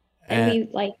compatible. And we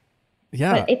like,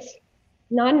 yeah, but it's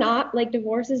not like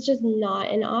divorce is just not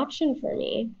an option for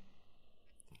me.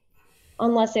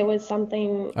 unless it was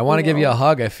something. I want to give you a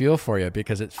hug. I feel for you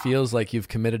because it feels like you've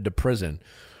committed to prison.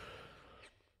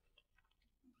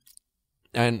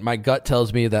 And my gut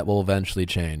tells me that will eventually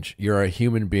change. You're a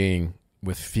human being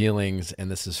with feelings,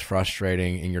 and this is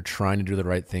frustrating, and you're trying to do the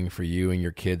right thing for you and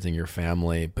your kids and your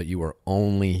family, but you are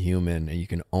only human and you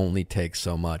can only take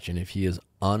so much. And if he is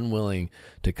unwilling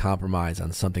to compromise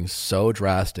on something so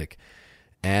drastic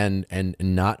and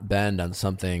not bend on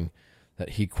something that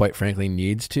he quite frankly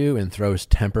needs to, and throws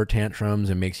temper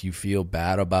tantrums and makes you feel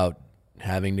bad about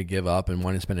having to give up and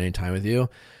wanting to spend any time with you,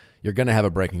 you're going to have a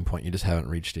breaking point. You just haven't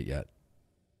reached it yet.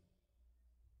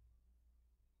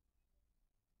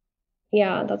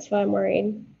 Yeah, that's what I'm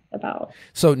worried about.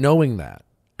 So knowing that,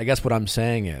 I guess what I'm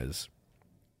saying is,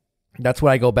 that's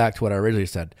why I go back to what I originally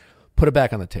said. Put it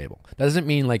back on the table. That doesn't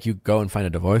mean like you go and find a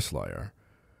divorce lawyer,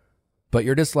 but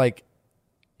you're just like,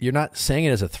 you're not saying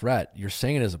it as a threat. You're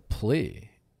saying it as a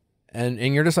plea. And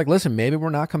you're just like, listen, maybe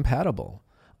we're not compatible.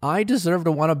 I deserve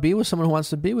to want to be with someone who wants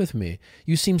to be with me.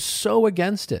 You seem so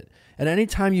against it. And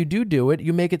anytime you do it,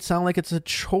 you make it sound like it's a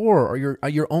chore, or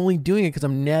you're only doing it because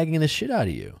I'm nagging the shit out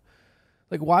of you.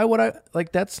 Like, why would I?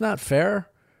 Like, that's not fair.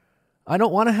 I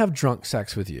don't want to have drunk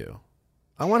sex with you.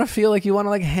 I want to feel like you want to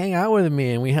like hang out with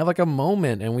me and we have like a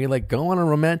moment and we like go on a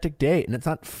romantic date and it's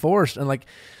not forced. And like,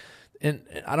 and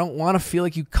I don't want to feel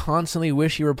like you constantly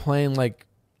wish you were playing like,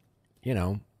 you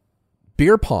know,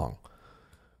 beer pong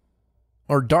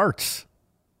or darts.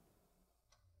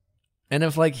 And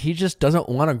if like he just doesn't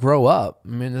want to grow up, I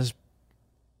mean, this,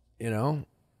 you know.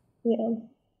 Yeah.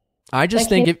 I just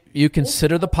think if you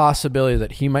consider the possibility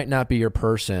that he might not be your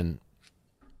person,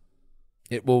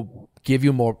 it will give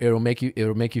you more, it'll make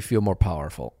you feel more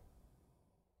powerful.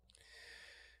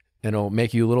 And it'll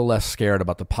make you a little less scared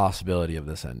about the possibility of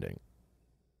this ending.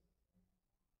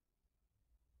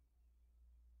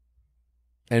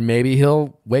 And maybe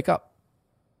he'll wake up.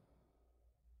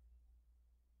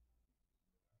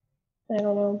 I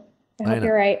don't know. I hope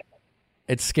you're right.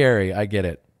 It's scary. I get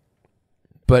it.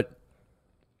 But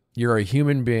you're a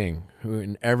human being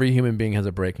and every human being has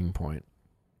a breaking point.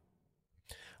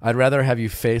 I'd rather have you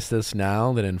face this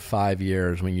now than in 5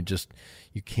 years when you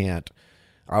can't.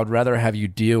 I would rather have you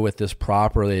deal with this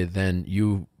properly than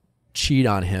you cheat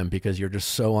on him because you're just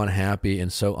so unhappy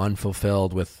and so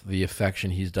unfulfilled with the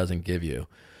affection he doesn't give you.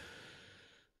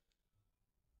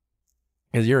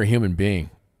 Because you're a human being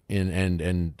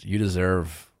and you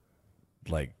deserve,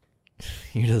 like,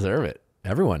 you deserve it.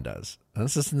 Everyone does.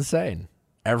 That's just insane.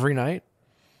 Every night?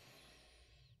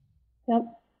 Yep.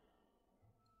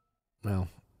 Well,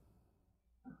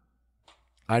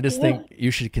 I just think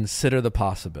you should consider the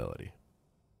possibility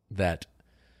that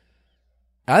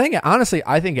I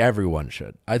think everyone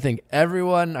should. I think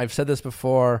everyone, I've said this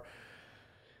before,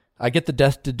 I get the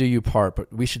death to do you part,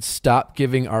 but we should stop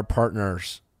giving our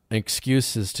partners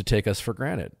excuses to take us for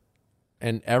granted.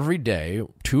 And every day,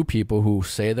 two people who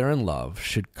say they're in love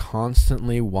should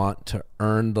constantly want to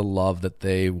earn the love that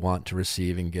they want to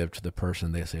receive and give to the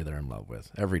person they say they're in love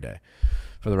with every day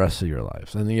for the rest of your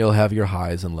lives. And you'll have your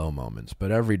highs and low moments,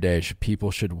 but every day people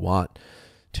should want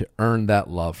to earn that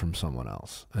love from someone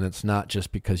else. And it's not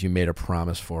just because you made a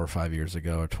promise 4 or 5 years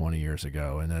ago or 20 years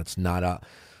ago. And it's not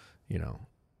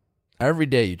every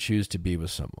day you choose to be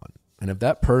with someone. And if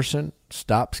that person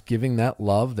stops giving that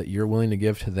love that you're willing to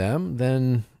give to them,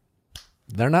 then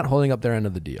they're not holding up their end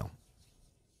of the deal.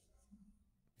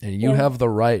 And you have the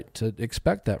right to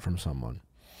expect that from someone.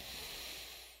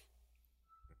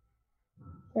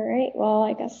 All right. Well,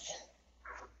 I guess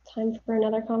time for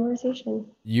another conversation.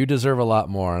 You deserve a lot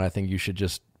more, and I think you should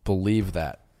just believe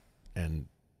that and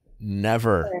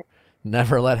never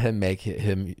let him make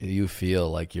you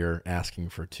feel like you're asking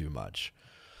for too much.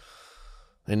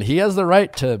 And he has the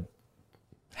right to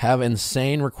have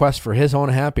insane requests for his own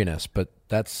happiness, but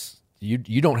that's you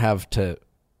don't have to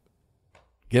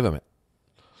give him it.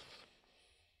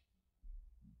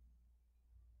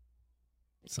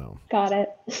 So got it.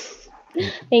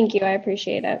 Thank you. I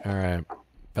appreciate it. All right.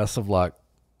 Best of luck.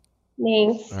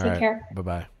 Thanks. Take care.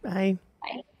 Bye-bye. Bye.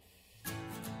 Bye.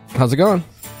 How's it going?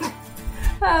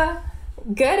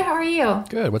 Good. How are you?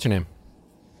 Good. What's your name?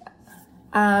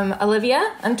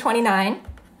 Olivia. I'm 29.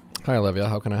 Hi, Olivia.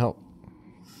 How can I help?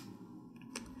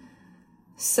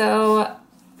 So,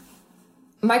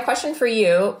 my question for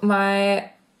you,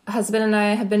 my husband and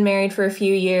I have been married for a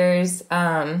few years.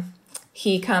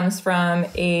 He comes from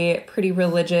a pretty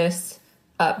religious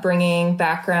upbringing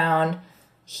background.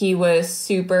 He was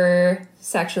super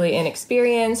sexually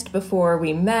inexperienced before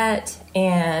we met,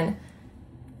 and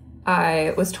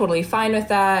I was totally fine with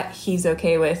that.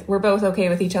 We're both okay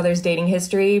with each other's dating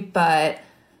history, but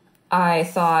I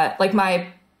thought, like, my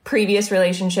previous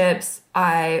relationships,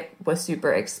 I was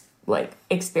super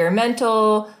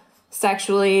experimental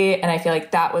sexually, and I feel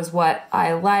like that was what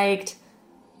I liked.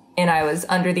 And I was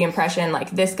under the impression like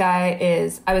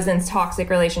I was in toxic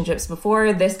relationships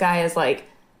before. This guy is like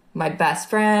my best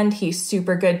friend. He's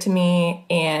super good to me.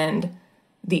 And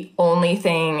the only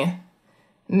thing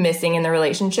missing in the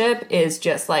relationship is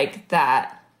just like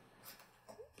that,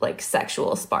 like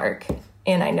sexual spark.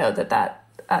 And I know that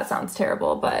sounds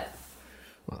terrible, but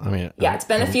I mean, yeah, it's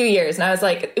been a few years and I was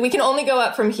like, we can only go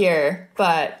up from here,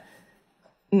 but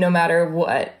no matter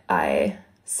what I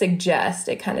suggest,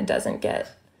 it kind of doesn't get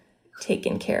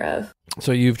taken care of.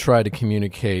 So you've tried to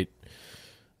communicate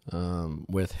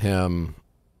with him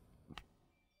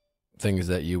things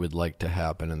that you would like to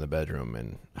happen in the bedroom,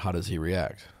 and how does he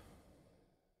react?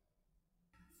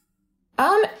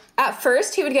 At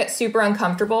first he would get super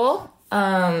uncomfortable.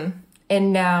 And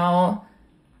now,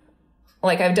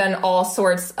 like, I've done all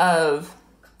sorts of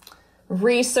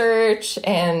research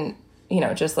and,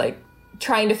 just like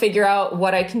trying to figure out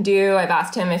what I can do. I've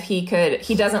asked him if he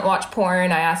doesn't watch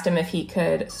porn. I asked him if he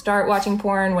could start watching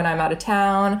porn when I'm out of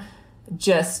town,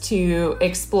 just to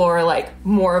explore like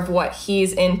more of what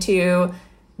he's into.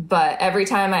 But every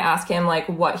time I ask him like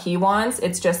what he wants,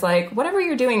 it's just like, whatever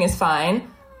you're doing is fine.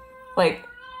 Like,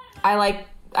 I like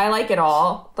it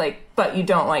all, like, but you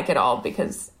don't like it all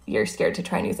because you're scared to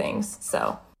try new things.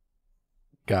 So.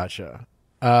 Gotcha.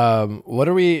 What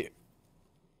are we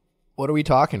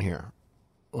talking here?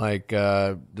 Like,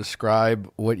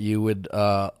 describe what you would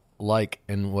like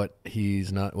and what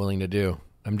he's not willing to do.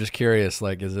 I'm just curious,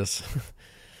 like, is this,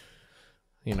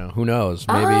 who knows?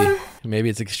 Maybe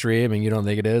it's extreme and you don't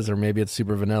think it is, or maybe it's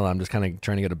super vanilla. I'm just kind of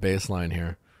trying to get a baseline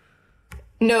here.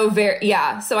 No,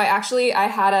 yeah. So I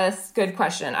had us, good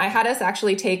question. I had us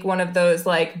actually take one of those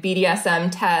like BDSM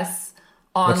tests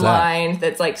online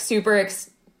that's like super,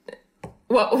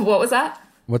 what was that?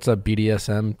 What's a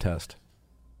BDSM test?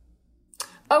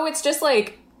 Oh, it's just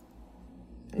like,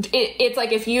 it's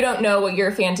like if you don't know what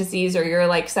your fantasies or your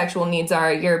like sexual needs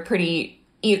are, you're pretty,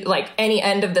 like any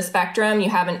end of the spectrum, you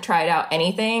haven't tried out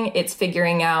anything. It's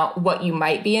figuring out what you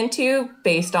might be into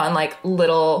based on like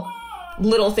little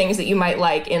things that you might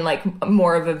like in like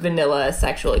more of a vanilla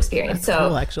sexual experience. That's so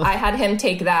cool, actually. I had him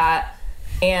take that,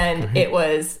 and it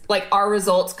was like our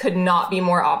results could not be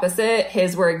more opposite.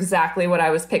 His were exactly what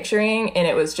I was picturing, and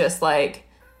it was just like,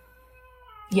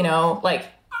 like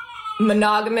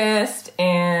monogamist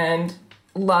and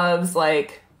loves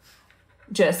like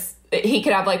just, he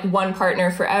could have like one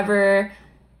partner forever.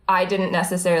 I didn't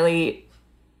necessarily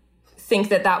think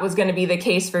that was going to be the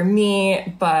case for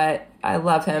me, but I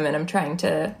love him and I'm trying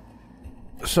to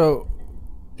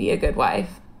be a good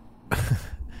wife.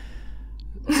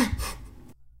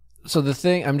 So the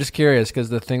thing, I'm just curious, because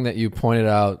the thing that you pointed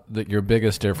out that your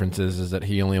biggest difference is that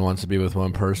he only wants to be with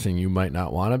one person you might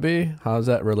not want to be. How does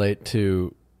that relate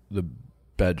to the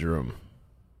bedroom?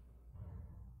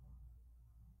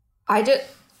 I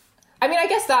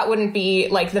guess that wouldn't be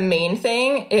like the main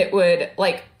thing. It would,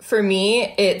 like, for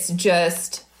me, it's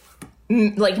just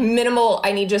like minimal.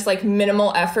 I need just like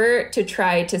minimal effort to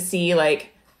try to see like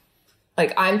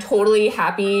I'm totally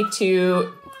happy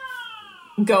to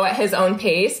go at his own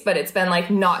pace, but it's been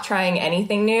like not trying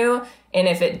anything new. And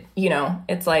if it,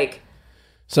 it's like.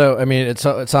 So, I mean, it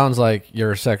sounds like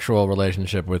your sexual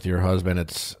relationship with your husband,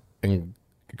 it's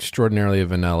extraordinarily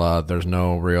vanilla. There's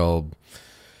no real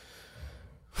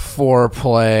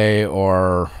foreplay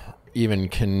or even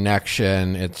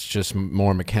connection. It's just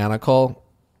more mechanical.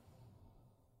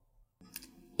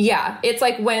 Yeah, it's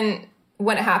like when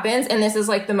it happens, and this is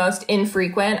like the most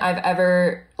infrequent I've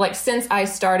ever, like, since I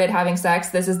started having sex,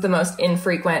 this is the most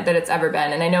infrequent that it's ever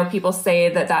been. And I know people say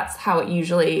that that's how it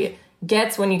usually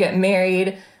gets when you get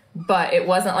married, but it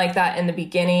wasn't like that in the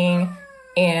beginning.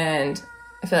 And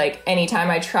I feel like anytime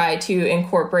I try to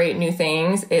incorporate new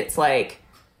things, it's like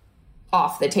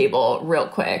off the table real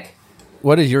quick.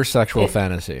 What is your sexual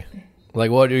fantasy? Like,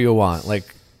 what do you want? Like,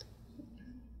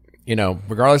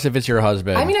 regardless if it's your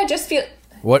husband. I mean, I just feel...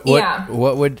 What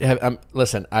would have...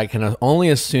 listen, I can only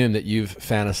assume that you've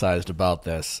fantasized about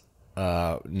this,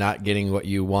 not getting what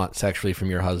you want sexually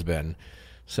from your husband.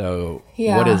 So,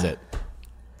 What is it?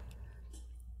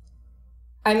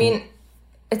 I mean,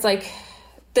 it's like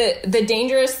the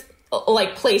dangerous,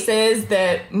 like, places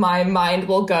that my mind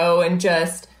will go and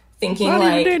just thinking not like...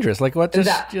 Not even dangerous. Like, what?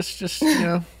 Just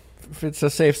if it's a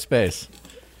safe space.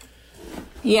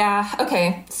 Yeah,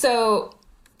 okay. So...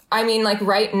 I mean, like,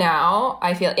 right now,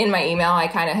 I feel in my email, I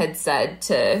kind of had said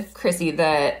to Chrissy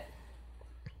that,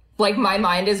 like, my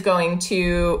mind is going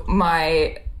to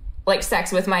my, like,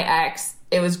 sex with my ex.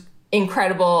 It was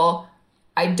incredible.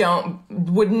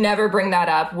 would never bring that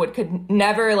up, could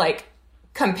never like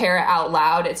compare it out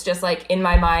loud. It's just like in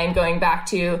my mind going back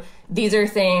to, these are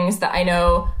things that I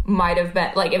know might have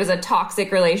been like, it was a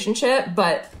toxic relationship,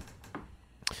 but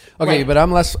okay, like, but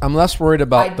I'm less worried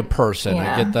about the person.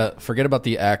 Yeah. I get that. Forget about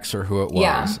the ex or who it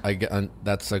was. Yeah.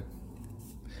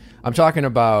 I'm talking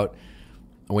about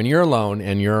when you're alone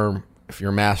and if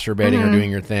you're masturbating or doing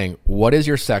your thing, what is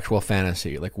your sexual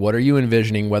fantasy? Like, what are you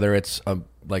envisioning, whether it's a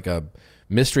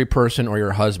mystery person or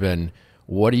your husband?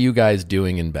 What are you guys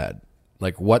doing in bed?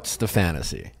 Like, what's the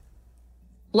fantasy?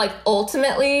 Like,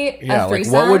 ultimately, yeah, a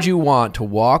threesome? like, what would you want to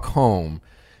walk home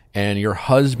and your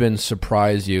husband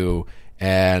surprise you,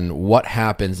 and what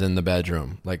happens in the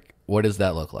bedroom? Like, what does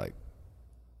that look like?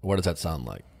 What does that sound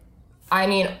like? I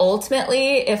mean,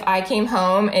 ultimately, if I came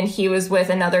home and he was with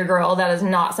another girl, that is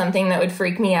not something that would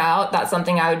freak me out. That's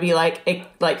something I would be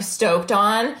like stoked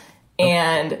on.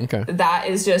 And that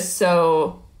is just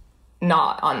so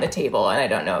not on the table. And I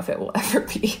don't know if it will ever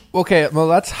be. Okay. Well,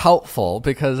 that's helpful,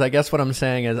 because I guess what I'm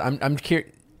saying is I'm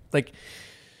curious, like,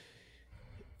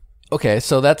 okay,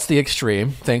 so that's the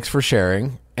extreme. Thanks for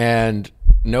sharing. And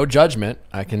no judgment.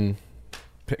 I can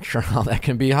picture how that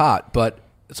can be hot, but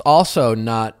it's also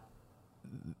not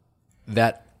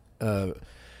that I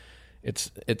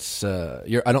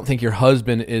don't think your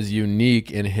husband is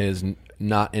unique in his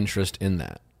not interest in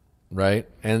that, right?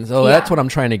 And so that's what I'm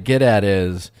trying to get at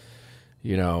is,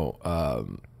 you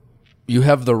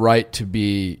have the right to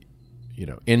be,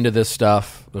 into this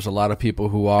stuff. There's a lot of people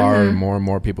who are, and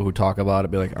more people who talk about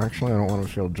it, be like, actually, I don't want to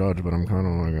feel judged, but I'm kind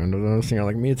of like into this. And you're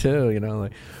like, me too,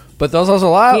 like. But there's also a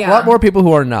lot more people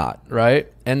who are not, right?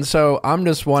 And so I'm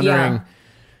just wondering.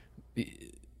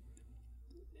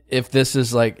 If this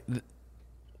is like,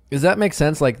 does that make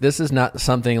sense? Like, this is not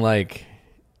something like,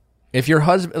 if your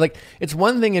husband, like, it's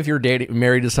one thing if you're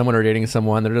married to someone or dating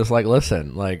someone, they're just like,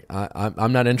 listen, like,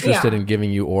 I'm not interested in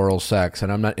giving you oral sex,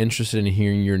 and I'm not interested in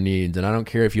hearing your needs, and I don't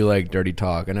care if you like dirty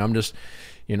talk, and I'm just,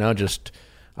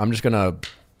 I'm just gonna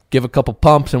give a couple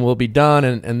pumps and we'll be done,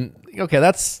 and okay,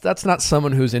 that's not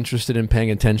someone who's interested in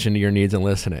paying attention to your needs and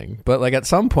listening. But like, at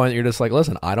some point, you're just like,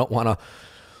 listen, I don't want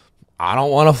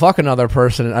to fuck another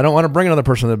person. I don't want to bring another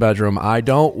person in the bedroom. I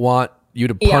don't want you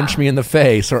to punch me in the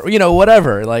face or,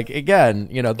 whatever. Like, again,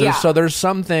 there's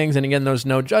some things, and again, there's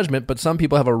no judgment, but some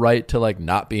people have a right to like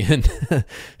not be in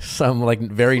some like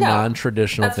very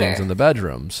non-traditional things in the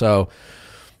bedroom. So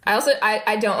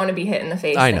I don't want to be hit in the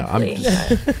face. I know.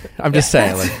 I'm just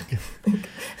saying,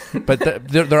 like, but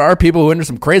there are people who are into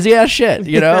some crazy ass shit,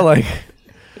 like.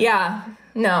 Yeah,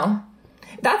 no,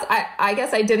 I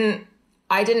guess I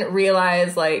didn't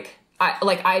realize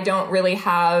I don't really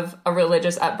have a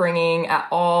religious upbringing at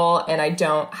all, and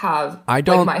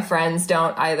my friends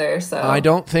don't either. So I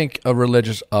don't think a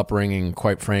religious upbringing,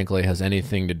 quite frankly, has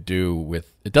anything to do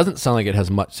with. It doesn't sound like it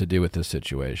has much to do with this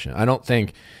situation. I don't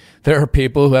think there are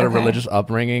people who had a religious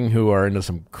upbringing who are into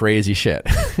some crazy shit.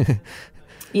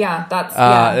 Yeah, that's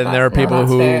and there are people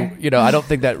who fair. I don't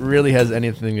think that really has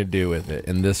anything to do with it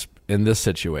in this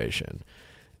situation.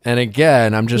 And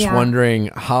again, I'm just wondering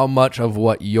how much of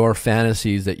what your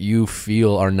fantasies that you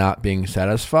feel are not being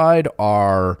satisfied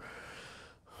are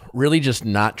really just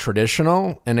not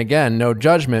traditional. And again, no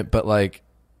judgment, but like,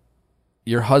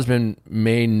 your husband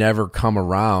may never come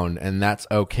around, and that's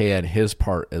okay at his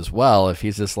part as well. If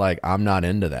he's just like, I'm not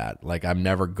into that, like, I'm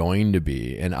never going to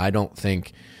be. And I don't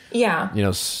think,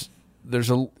 there's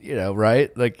a,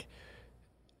 right? Like,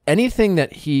 anything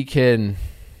that he can,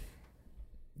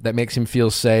 that makes him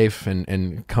feel safe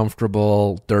and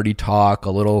comfortable, dirty talk, a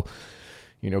little,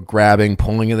 grabbing,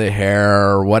 pulling of the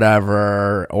hair or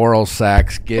whatever, oral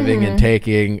sex, giving and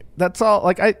taking. That's all.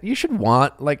 Like, you should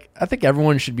want, like, I think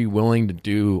everyone should be willing to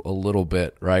do a little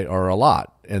bit, right? Or a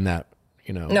lot in that,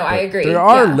 No, but I agree. there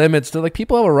are limits to, like,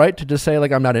 people have a right to just say,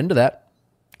 like, I'm not into that,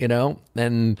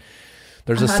 and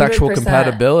there's a 100%. sexual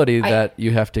compatibility that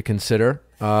you have to consider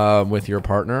with your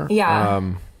partner.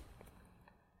 Yeah.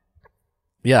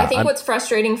 I think what's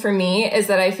frustrating for me is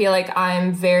that I feel like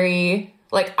I'm very,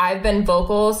 like, I've been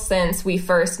vocal since we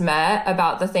first met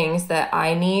about the things that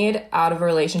I need out of a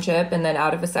relationship and then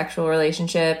out of a sexual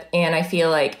relationship. And I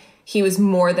feel like he was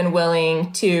more than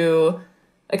willing to,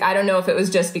 like, I don't know if it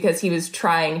was just because he was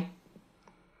trying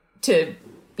to,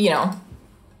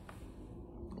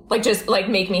 like, just like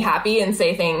make me happy and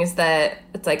say things that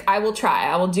it's like, I will try,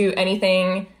 I will do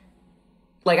anything.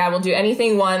 Like, I will do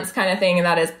anything once kind of thing. And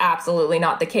that is absolutely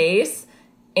not the case.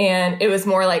 And it was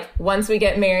more like, once we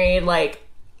get married, like,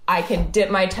 I can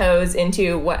dip my toes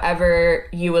into whatever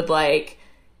you would like.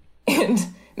 And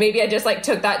maybe I just like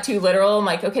took that too literal. I'm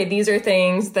like, okay, these are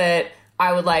things that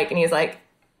I would like. And he's like,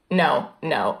 no.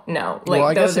 Like, Well,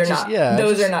 I guess those are just, not,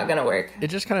 those are not going to work. It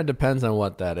just kind of depends on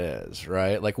what that is,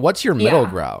 right? Like, what's your middle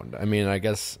ground? I mean, I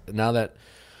guess now that,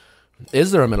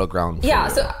 is there a middle ground for you?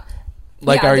 So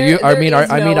like, are you, I mean,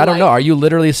 I don't know. Are you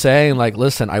literally saying like,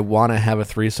 listen, I want to have a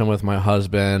threesome with my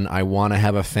husband. I want to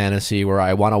have a fantasy where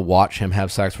I want to watch him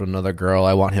have sex with another girl.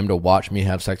 I want him to watch me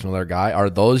have sex with another guy. Are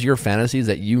those your fantasies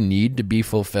that you need to be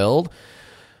fulfilled?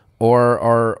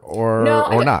 Or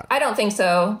not? I don't think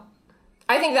so.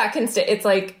 I think that can it's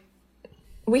like,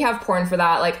 we have porn for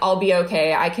that. Like, I'll be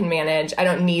okay. I can manage. I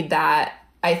don't need that.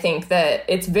 I think that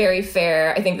it's very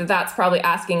fair. I think that that's probably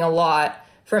asking a lot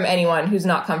from anyone who's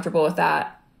not comfortable with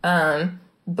that.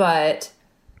 But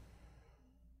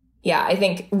yeah, I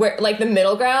think we're like the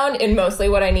middle ground, and mostly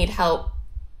what I need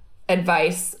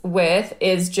advice with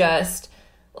is just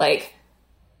like,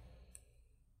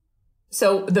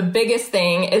 so the biggest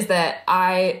thing is that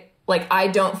I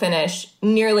don't finish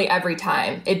nearly every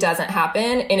time. It doesn't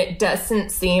happen, and it doesn't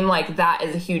seem like that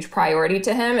is a huge priority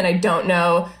to him. And I don't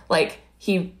know, like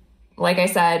I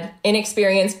said,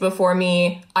 inexperienced before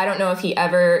me. I don't know if he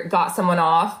ever got someone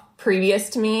off previous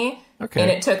to me. Okay.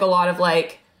 And it took a lot of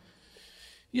like,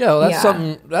 yeah,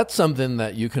 well, that's something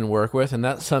that you can work with, and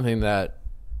that's something that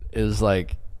is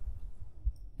like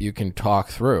you can talk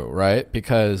through, right?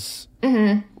 Because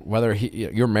whether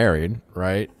you're married,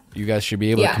 right? You guys should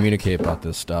be able to communicate about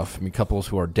this stuff. I mean, couples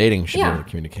who are dating should be able to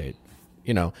communicate.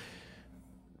 You know,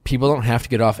 people don't have to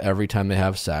get off every time they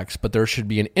have sex, but there should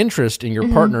be an interest in your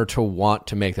partner to want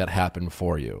to make that happen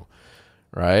for you,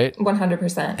 right?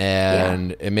 100%.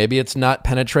 And maybe it's not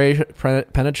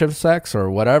penetrative sex or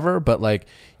whatever, but like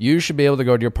you should be able to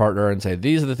go to your partner and say,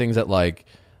 these are the things that like,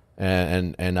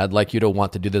 and I'd like you to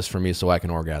want to do this for me so I can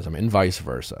orgasm, and vice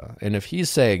versa. And if he's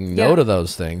saying no to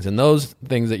those things, and those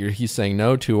things that he's saying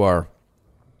no to are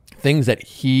things that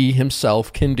he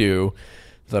himself can do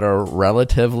that are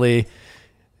relatively,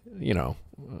 you know,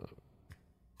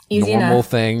 easy normal enough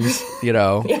things, you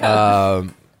know,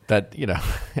 that, you know,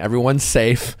 everyone's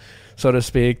safe, so to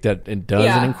speak, that it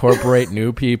doesn't incorporate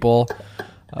new people,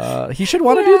 he should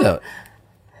want to do that.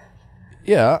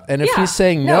 Yeah, and if he's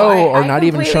saying no, or not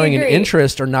even showing an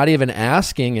interest, or not even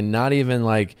asking, and not even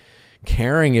like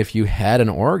caring if you had an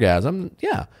orgasm,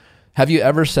 have you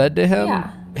ever said to him,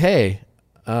 hey,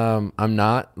 I'm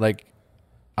not, like,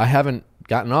 I haven't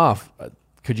gotten off,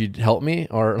 could you help me?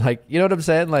 Or like, you know what I'm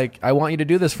saying? Like, I want you to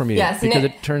do this for me because Nick,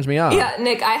 it turns me on. Yeah,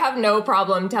 Nick, I have no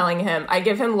problem telling him. I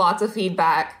give him lots of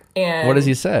feedback. And what does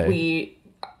he say?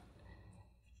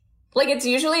 Like, it's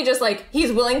usually just like,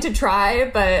 he's willing to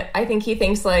try, but I think he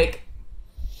thinks like,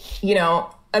 you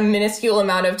know, a minuscule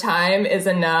amount of time is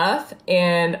enough.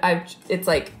 And it's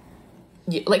like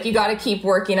you got to keep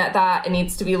working at that. It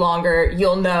needs to be longer.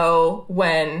 You'll know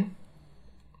when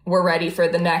we're ready for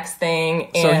the next thing.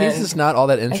 And so he's just not all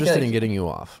that interested in getting you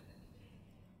off.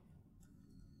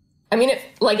 I mean,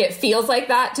 it feels like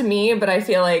that to me, but I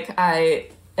feel like I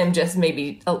am just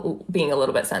maybe being a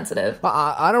little bit sensitive.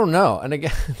 I don't know. And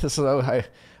again, I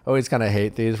always kind of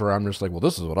hate these where I'm just like, well,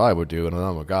 this is what I would do, and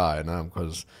I'm a guy,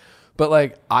 but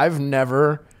like, I've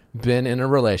never been in a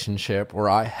relationship where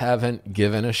I haven't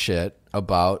given a shit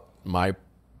about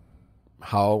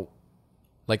how,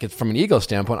 like, it's from an ego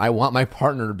standpoint, I want my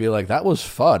partner to be like, that was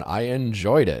fun, I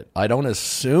enjoyed it. I don't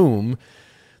assume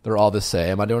they're all the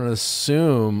same. I don't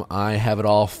assume I have it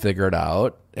all figured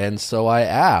out. And so I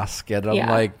ask, and I'm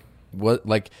like, what,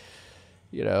 like,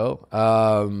 you know,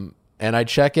 and I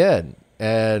check in.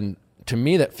 And to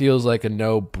me, that feels like a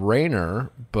no-brainer,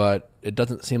 but it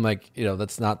doesn't seem like, you know,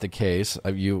 that's not the case.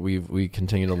 We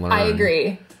continue to learn. I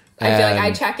agree. I feel like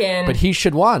I check in. But he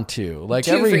should want to. Like,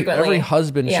 every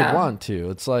husband should want to.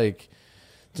 It's like,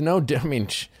 it's no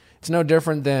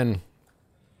different than,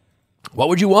 what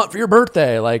would you want for your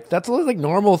birthday? Like, that's like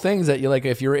normal things that you like.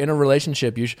 If you're in a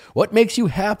relationship, what makes you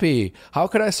happy? How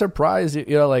could I surprise you?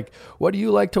 You know, like, what do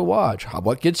you like to watch?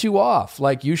 What gets you off?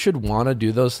 Like, you should want to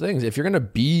do those things. If you're going to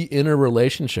be in a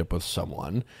relationship with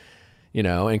someone, you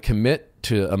know, and commit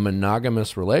to a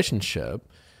monogamous relationship,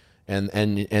 and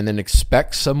then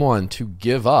expect someone to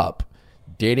give up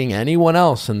dating anyone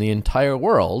else in the entire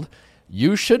world,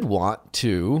 you should want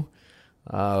to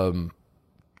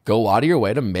go out of your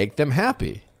way to make them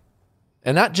happy.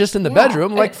 And not just in the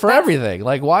bedroom, like for everything.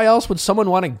 Like, why else would someone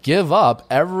want to give up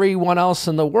everyone else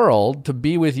in the world to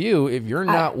be with you if you're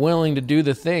not willing to do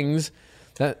the things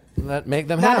that make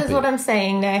them happy? That is what I'm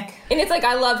saying, Nick. And it's like,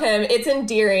 I love him. It's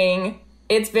endearing.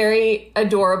 it's very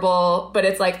adorable, but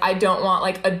it's like, I don't want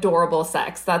like adorable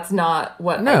sex. That's not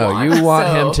what I want. You want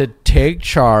him to take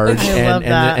charge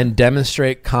and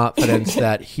demonstrate confidence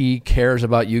that he cares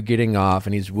about you getting off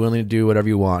and he's willing to do whatever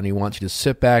you want. And he wants you to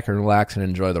sit back and relax and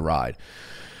enjoy the ride.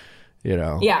 You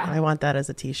know? Yeah. I want that as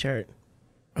a t-shirt.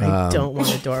 I don't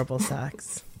want adorable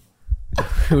sex.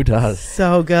 Who does?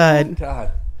 So good. Oh,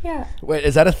 God. Yeah. Wait,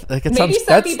 is that it Maybe sounds,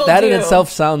 some people that do. in itself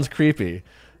sounds creepy.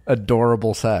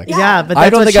 Adorable sex. Yeah, but that's I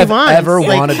don't what think she I've wants. ever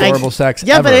wanted adorable sex.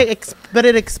 Yeah, ever. but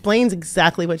it explains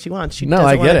exactly what she wants. She doesn't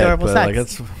I want get adorable it.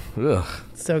 sex. But like,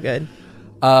 it's so good.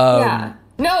 Yeah.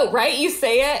 No, right? You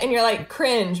say it and you're like,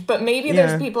 cringe. But maybe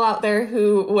there's people out there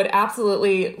who would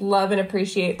absolutely love and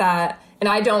appreciate that. And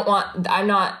I'm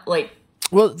not like.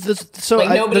 Well, there's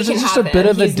just a bit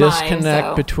of a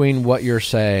disconnect between what you're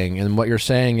saying and what you're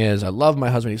saying is, I love my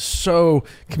husband. He's so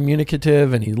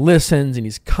communicative and he listens and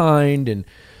he's kind and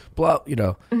blah, you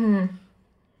know. Mm-hmm.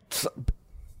 So,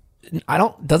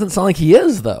 doesn't sound like he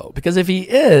is though, because if he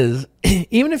is,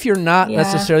 even if you're not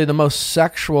necessarily the most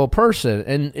sexual person,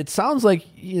 and it sounds like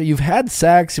you've had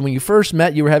sex and when you first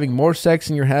met, you were having more sex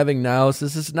than you're having now. So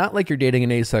this is not like you're dating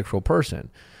an asexual person.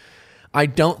 I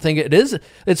don't think it is.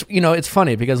 It's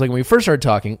funny because like when we first started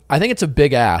talking, I think it's a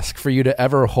big ask for you to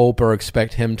ever hope or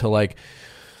expect him to like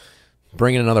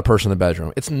bring in another person in the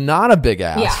bedroom. It's not a big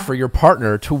ask for your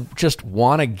partner to just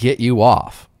want to get you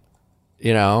off,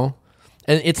 you know?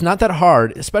 And it's not that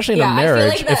hard, especially in a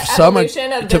marriage. I feel like the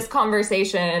evolution of this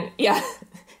conversation,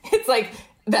 it's like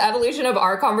the evolution of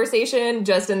our conversation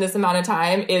just in this amount of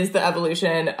time is the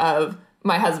evolution of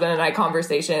my husband and I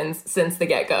conversations since the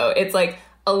get-go. It's like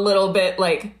a little bit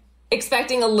like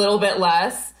expecting a little bit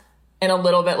less and a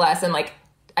little bit less. And like,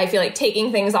 I feel like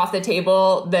taking things off the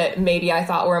table that maybe I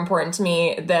thought were important to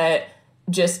me that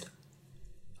just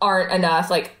aren't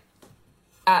enough, like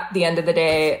at the end of the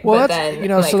day. Well, but that's,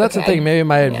 then, so that's the thing. Maybe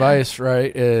my advice,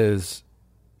 right, is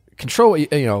control what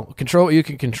control what you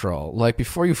can control. Like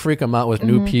before you freak him out with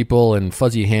new people and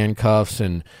fuzzy handcuffs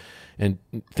and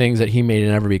things that he may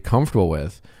never be comfortable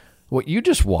with, what you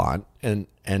just want, and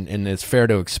it's fair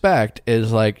to expect,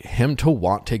 is like him to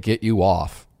want to get you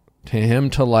off, to him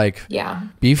to like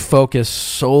be focused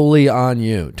solely on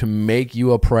you, to make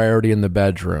you a priority in the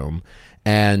bedroom,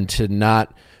 and to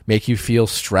not make you feel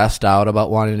stressed out about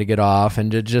wanting to get off,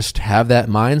 and to just have that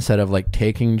mindset of like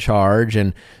taking charge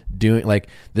and doing like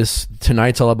this.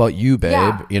 Tonight's all about you,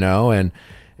 babe. You know, and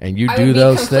you do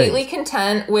those things. I would be completely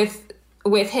content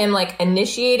with him like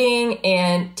initiating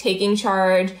and taking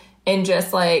charge. And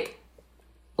just like,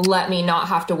 let me not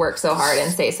have to work so hard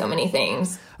and say so many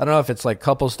things. I don't know if it's like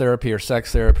couples therapy or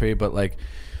sex therapy, but like,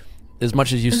 as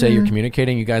much as you say you're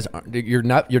communicating, you guys, you're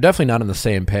definitely not on the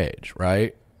same page,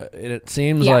 right? It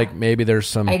seems like maybe there's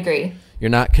some. I agree.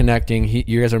 You're not connecting.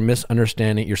 You guys are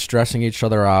misunderstanding. You're stressing each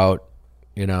other out.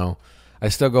 You know, I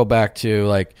still go back to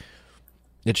like,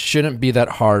 it shouldn't be that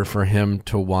hard for him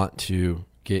to want to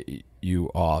get you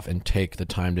off and take the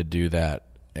time to do that.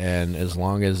 And as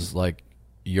long as like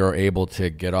you're able to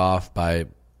get off by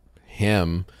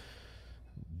him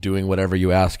doing whatever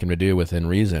you ask him to do within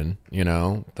reason, you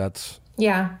know, that's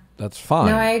fine.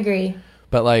 No, I agree.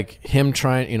 But like him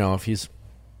trying, you know, if he's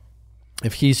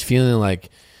feeling like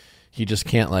he just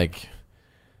can't like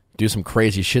do some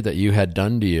crazy shit that you had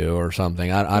done to you or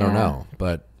something, I don't know.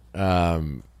 But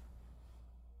you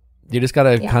just got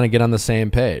to kind of get on the same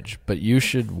page. But he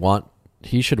should want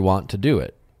to do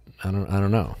it. I don't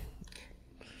know.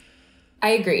 I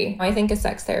agree. I think a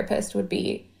sex therapist would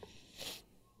be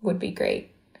great.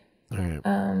 All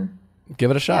right. Give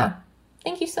it a shot. Yeah.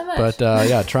 Thank you so much.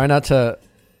 But try not to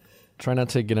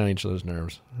get on each other's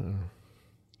nerves.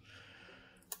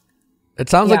 It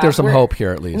sounds like there's some hope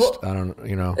here at least. Well, I don't,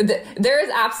 you know. There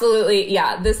is absolutely,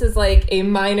 this is like a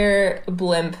minor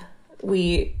blimp.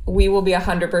 We will be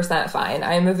 100% fine.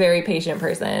 I'm a very patient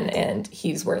person and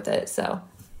he's worth it. So.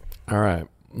 All right.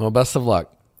 Well, best of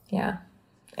luck. Yeah.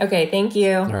 Okay, thank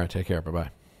you. All right, take care. Bye-bye.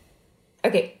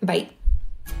 Okay, bye.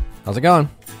 How's it going?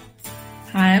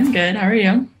 Hi, I'm good. How are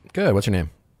you? Good. What's your name?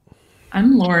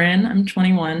 I'm Lauren. I'm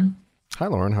 21. Hi,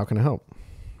 Lauren. How can I help?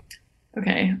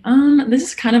 Okay. This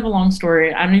is kind of a long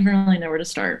story. I don't even really know where to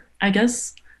start. I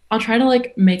guess I'll try to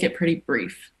like make it pretty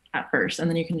brief at first, and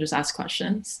then you can just ask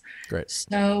questions. Great.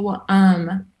 So,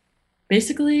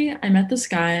 basically, I met this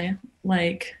guy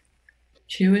like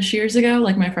 2-ish years ago,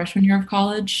 like my freshman year of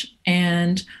college,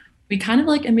 and we kind of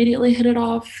like immediately hit it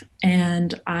off,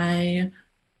 and I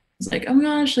was like, oh my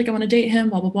gosh, like I want to date him,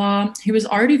 blah blah blah. He was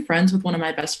already friends with one of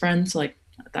my best friends, so like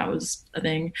that was a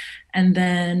thing. And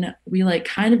then we like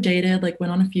kind of dated, like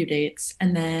went on a few dates,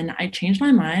 and then I changed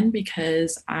my mind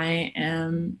because I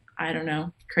I don't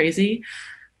know, crazy.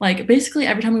 Like basically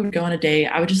every time we would go on a date,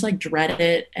 I would just like dread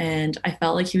it. And I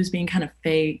felt like he was being kind of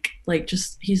fake. Like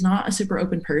just, he's not a super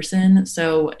open person.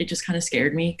 So it just kind of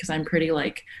scared me because I'm pretty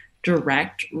like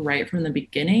direct right from the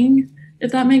beginning,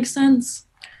 if that makes sense.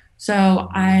 So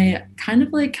I kind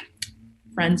of like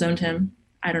friend zoned him.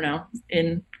 I don't know,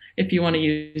 if you want to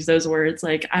use those words.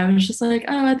 Like I was just like,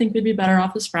 oh, I think we'd be better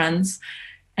off as friends.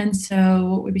 And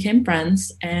so we became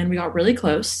friends and we got really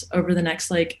close over the next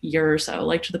like year or so,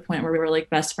 like to the point where we were like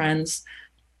best friends.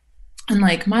 And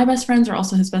like my best friends are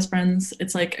also his best friends.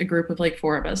 It's like a group of like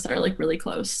 4 of us that are like really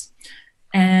close.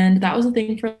 And that was a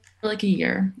thing for like a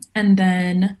year. And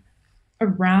then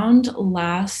around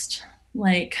last,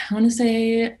 like I want to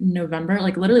say November,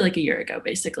 like literally like a year ago,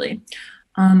 basically,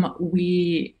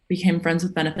 we became friends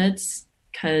with benefits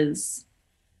because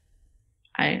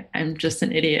I'm just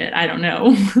an idiot. I don't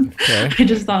know. Okay. I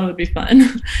just thought it would be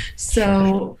fun.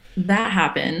 So that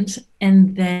happened.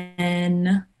 And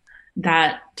then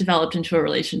that developed into a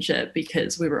relationship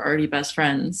because we were already best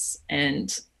friends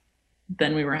and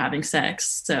then we were having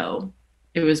sex. So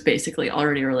it was basically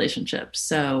already a relationship.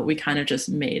 So we kind of just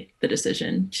made the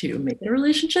decision to make it a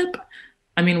relationship.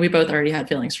 I mean, we both already had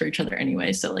feelings for each other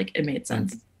anyway. So like it made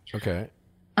sense. Okay.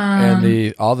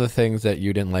 And all the things that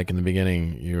you didn't like in the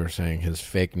beginning, you were saying his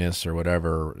fakeness or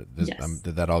whatever, yes.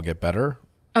 Did that all get better?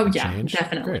 Oh yeah, change?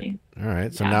 Definitely. Great. All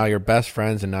right. So now you're best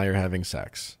friends and now you're having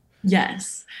sex.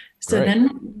 Yes. So Great.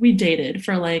 Then we dated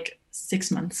for like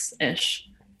 6 months-ish.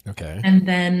 Okay. And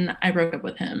then I broke up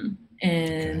with him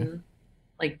in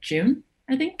like June,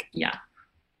 I think. Yeah.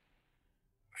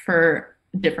 For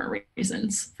different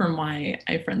reasons from why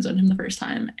I friend zoned him the first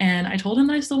time. And I told him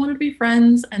that I still wanted to be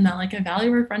friends and that like I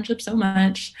value our friendship so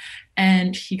much.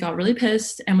 And he got really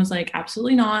pissed and was like,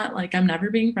 absolutely not. Like, I'm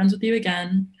never being friends with you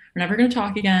again. We're never going to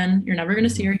talk again. You're never going to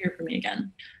see or hear from me again.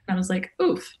 And I was like,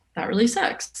 oof, that really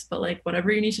sucks. But like,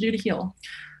 whatever you need to do to heal.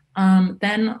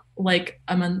 Then like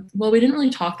a month, well, we didn't really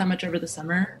talk that much over the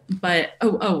summer, but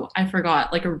I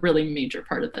forgot like a really major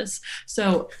part of this.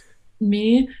 So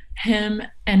me, him,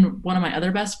 and one of my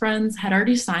other best friends had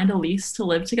already signed a lease to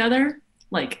live together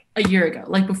like a year ago,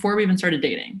 like before we even started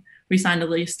dating. We signed a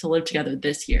lease to live together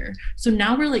this year. So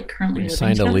now we're like currently living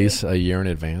signed together. A lease a year in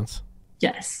advance?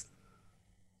 Yes.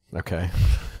 Okay.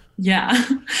 Yeah.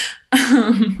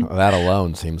 That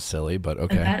alone seems silly, but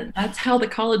okay. That's how the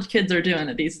college kids are doing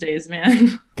it these days,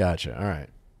 man. Gotcha. All right.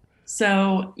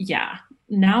 So yeah,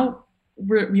 now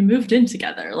we moved in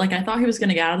together. Like I thought he was going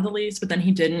to get out of the lease, but then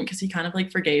he didn't because he kind of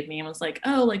like forgave me and was like,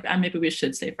 oh, like maybe we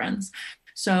should stay friends.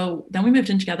 So then we moved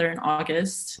in together in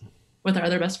August with our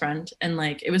other best friend and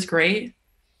like it was great.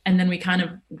 And then we kind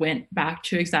of went back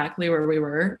to exactly where we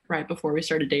were right before we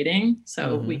started dating.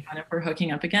 So we kind of were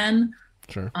hooking up again.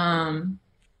 Sure.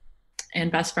 And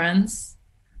best friends.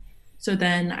 So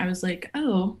then I was like,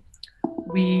 oh,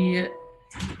 we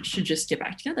should just get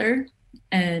back together.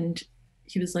 And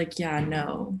he was like, yeah,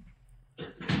 no.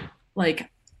 Like,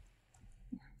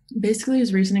 basically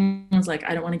his reasoning was like,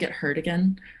 I don't want to get hurt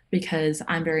again because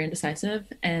I'm very indecisive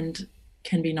and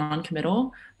can be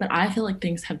non-committal. But I feel like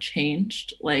things have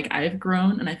changed. Like, I've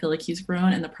grown and I feel like he's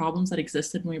grown, and the problems that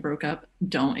existed when we broke up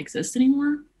don't exist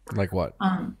anymore. Like what?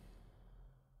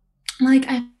 Like,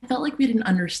 I felt like we didn't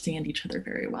understand each other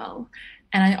very well.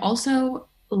 And I also,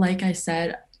 like I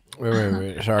said...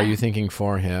 Wait. So are you thinking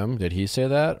for him? Did he say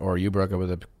that? Or you broke up with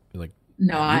him? Like,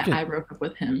 no, I broke up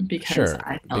with him because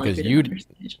I felt like we didn't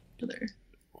understand each other.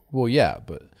 Well, yeah,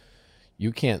 but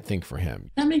you can't think for him.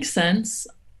 That makes sense.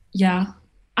 Yeah.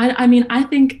 I mean, I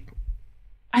think...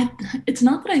 it's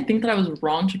not that I think that I was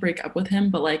wrong to break up with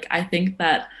him, but, like, I think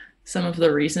that some of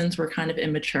the reasons were kind of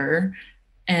immature.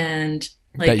 And...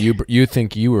 like, that you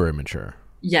think you were immature?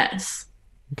 Yes.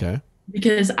 Okay.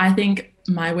 Because I think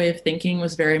my way of thinking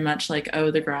was very much like,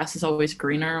 oh, the grass is always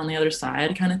greener on the other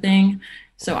side kind of thing.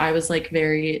 So I was like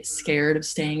very scared of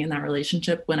staying in that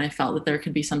relationship when I felt that there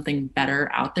could be something better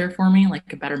out there for me,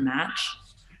 like a better match.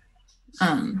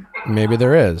 Maybe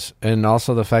there is. And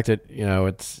also the fact that, you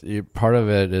know, part of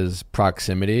it is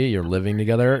proximity. You're living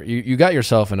together. You got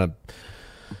yourself in a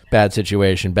bad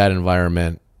situation, bad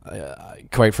environment.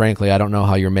 Quite frankly, I don't know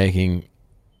how you're making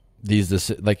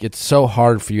these like, it's so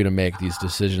hard for you to make these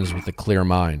decisions with a clear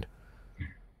mind,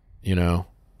 you know,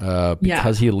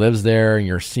 because he lives there and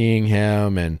you're seeing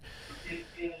him, and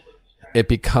it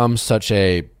becomes such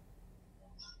a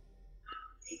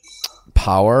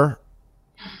power,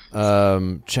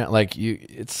 like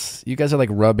you guys are like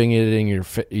rubbing it in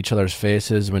each other's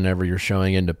faces whenever you're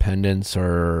showing independence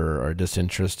or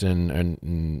disinterest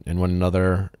in one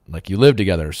another. Like, you live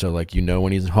together, so like, you know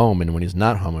when he's home and when he's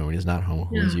not home, and when he's not home,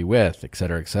 who is he with, et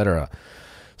cetera, et cetera.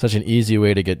 such an easy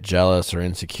way to get jealous or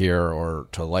insecure or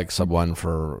to like someone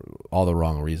for all the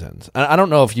wrong reasons. I don't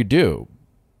know if you do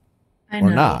or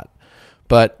not,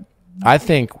 but I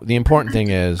think the important thing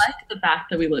is like the fact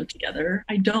that we live together.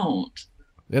 I don't.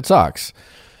 It sucks.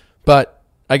 But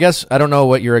I guess I don't know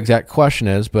what your exact question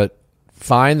is, but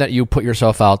fine that you put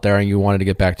yourself out there and you wanted to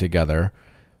get back together.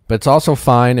 But it's also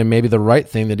fine and maybe the right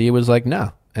thing that he was like,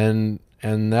 no. And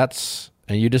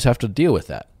you just have to deal with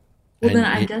that. Well, then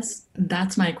I guess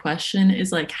that's my question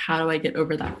is like, how do I get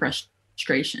over that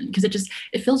frustration? Because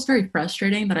it feels very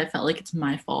frustrating that I felt like it's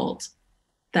my fault.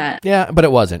 Yeah, but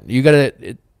it wasn't.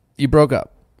 You broke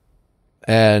up.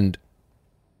 And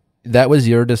that was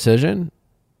your decision.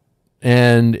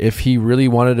 And if he really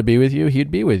wanted to be with you,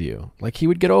 he'd be with you. Like, he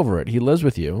would get over it. He lives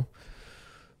with you.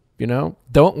 You know,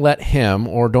 don't let him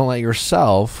or don't let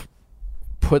yourself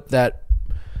put that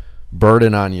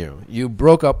burden on you. You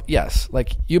broke up. Yes.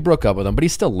 Like, you broke up with him, but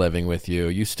he's still living with you.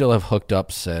 You still have hooked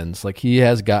up since. Like, he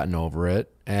has gotten over it.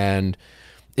 And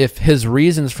if his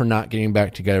reasons for not getting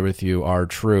back together with you are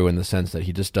true in the sense that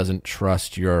he just doesn't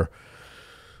trust your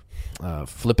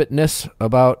flippantness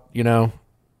about,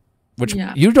 which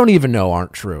you don't even know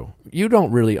aren't true. You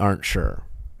aren't sure.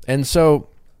 And so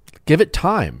give it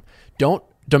time. Don't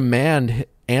demand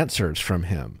answers from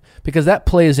him, because that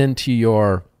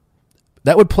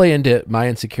would play into my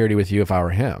insecurity with you if I were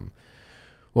him.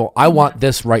 Well, I want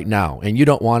this right now and you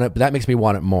don't want it, but that makes me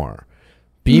want it more.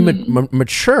 Be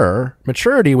mature.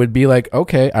 Maturity would be like,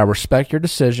 okay, I respect your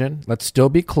decision. Let's still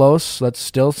be close. Let's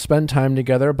still spend time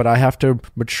together, but I have to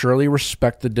maturely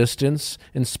respect the distance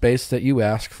and space that you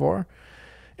ask for.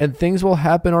 And things will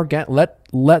happen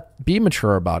be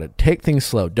mature about it. Take things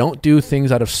slow. Don't do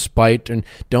things out of spite, and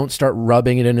don't start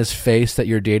rubbing it in his face that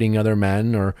you're dating other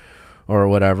men or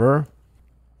whatever.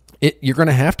 You're going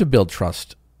to have to build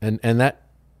trust, and that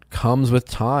comes with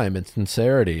time and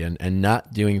sincerity and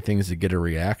not doing things to get a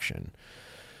reaction.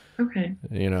 Okay.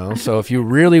 So if you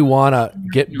really want to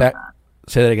get back,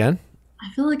 say that again.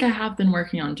 I feel like I have been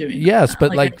working on doing yes,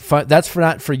 that. But that's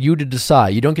not for you to decide.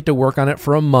 You don't get to work on it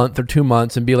for a month or 2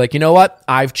 months and be like, you know what?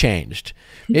 I've changed.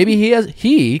 Maybe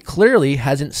he clearly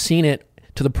hasn't seen it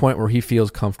to the point where he feels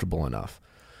comfortable enough.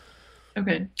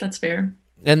 Okay. That's fair.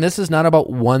 And this is not about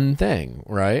one thing,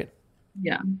 right?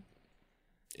 Yeah.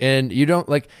 And you don't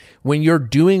when you're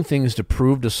doing things to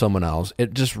prove to someone else,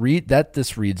 this reads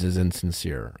as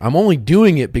insincere. I'm only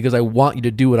doing it because I want you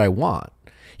to do what I want.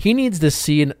 He needs to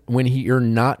see when you're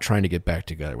not trying to get back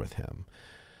together with him,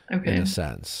 in a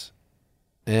sense.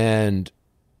 And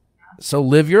so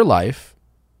live your life.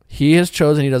 He has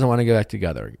chosen he doesn't want to get back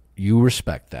together. You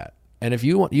respect that. And if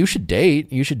you should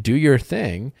date, you should do your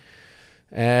thing.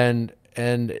 And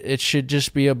it should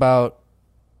just be about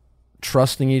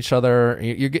trusting each other.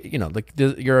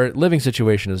 Your living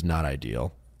situation is not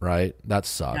ideal, right? That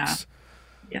sucks.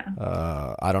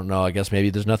 Yeah. I don't know. I guess maybe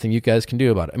there's nothing you guys can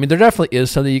do about it. I mean, there definitely is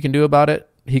something you can do about it.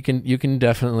 He can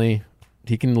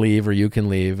leave or you can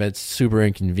leave. It's super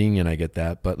inconvenient. I get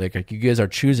that. But you guys are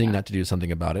choosing not to do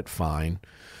something about it. Fine.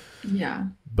 Yeah.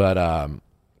 But,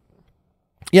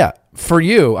 for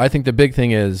you, I think the big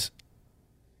thing is,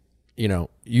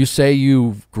 you say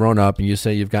you've grown up and you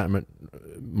say you've gotten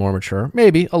more mature,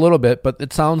 maybe a little bit, but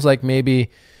it sounds like maybe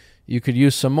you could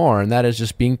use some more, and that is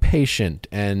just being patient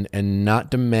and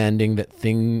not demanding that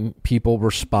people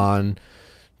respond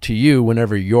to you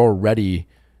whenever you're ready,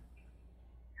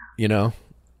 Yeah,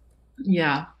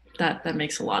 that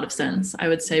makes a lot of sense. I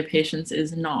would say patience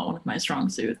is not one of my strong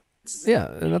suits.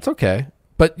 Yeah, and that's okay.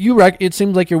 But it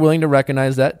seems like you're willing to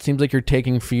recognize that. It seems like you're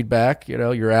taking feedback.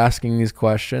 You're asking these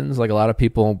questions. Like, a lot of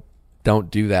people don't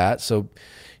do that, so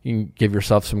you can give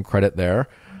yourself some credit there.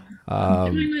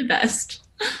 I'm doing my best.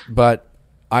 But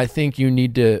I think you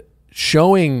need to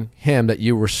showing him that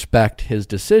you respect his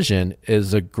decision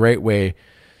is a great way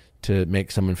to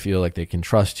make someone feel like they can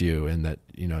trust you and that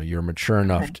you're mature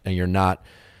enough and you're not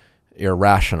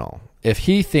irrational. If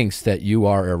he thinks that you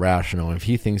are irrational, if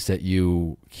he thinks that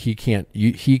he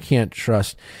can't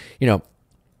trust,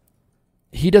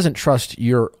 he doesn't trust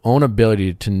your own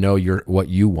ability to know what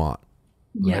you want.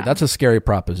 Right? Yeah. That's a scary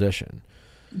proposition.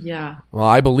 Yeah. Well,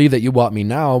 I believe that you want me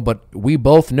now, but we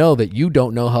both know that you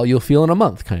don't know how you'll feel in a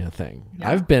month, kind of thing. Yeah.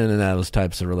 I've been in those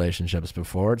types of relationships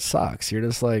before. It sucks. You're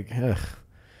just like, ugh.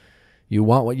 You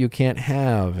want what you can't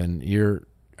have, and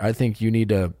I think you need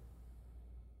to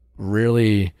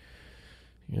really,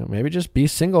 maybe just be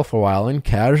single for a while and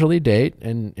casually date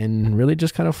and really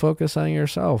just kind of focus on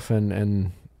yourself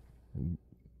and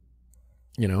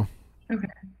Okay.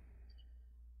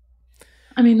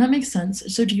 I mean, that makes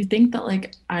sense. So do you think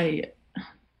that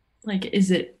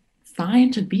is it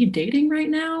fine to be dating right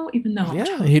now, even though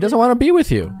he doesn't want to be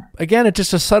with you. Again, it's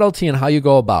just a subtlety in how you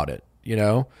go about it. You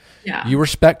know, you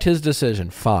respect his decision.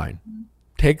 Fine.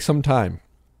 Take some time.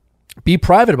 Be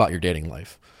private about your dating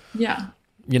life. Yeah.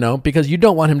 You know, because you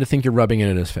don't want him to think you're rubbing it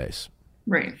in his face.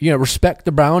 Right. You know, respect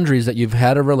the boundaries that you've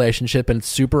had a relationship and it's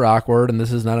super awkward and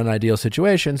this is not an ideal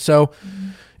situation. So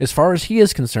as far as he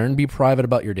is concerned, be private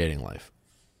about your dating life.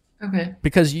 Okay.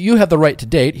 Because you have the right to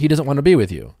date. He doesn't want to be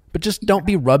with you. But just don't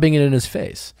be rubbing it in his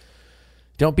face.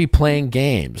 Don't be playing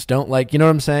games. Don't you know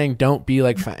what I'm saying? Don't be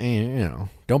like,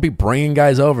 don't be bringing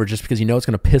guys over just because you know it's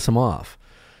going to piss him off.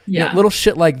 Yeah. You know, little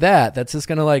shit like that. That's just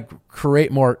going to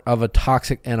create more of a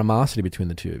toxic animosity between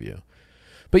the two of you.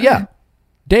 But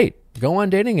date. Go on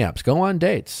dating apps. Go on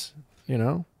dates. You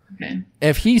know. Okay.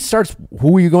 If he starts,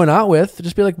 who are you going out with?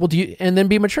 Just be like, well, and then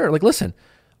be mature. Like, listen,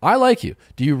 I like you.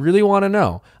 Do you really want to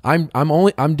know?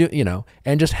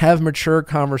 And just have mature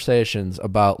conversations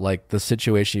about the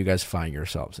situation you guys find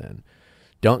yourselves in.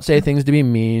 Don't say things to be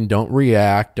mean. Don't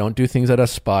react. Don't do things out of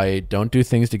spite. Don't do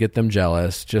things to get them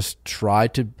jealous. Just try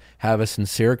to have a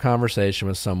sincere conversation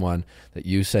with someone that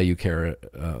you say you care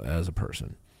as a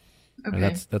person. Okay.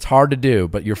 And that's hard to do,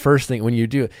 but your first thing when you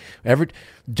do it,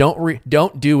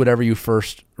 don't do whatever your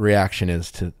first reaction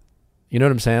is to, you know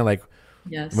what I'm saying?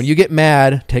 Yes. When you get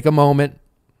mad, take a moment,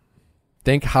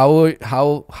 think how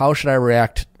should I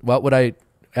react? What would I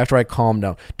after I calm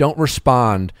down? Don't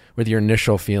respond with your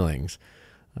initial feelings.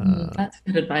 That's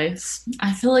good advice.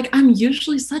 I feel like I'm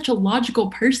usually such a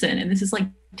logical person, and this is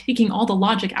taking all the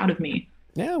logic out of me.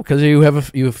 Yeah, because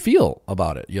you feel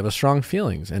about it. You have a strong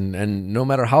feelings, and no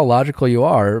matter how logical you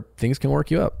are, things can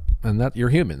work you up, and that you're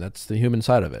human. That's the human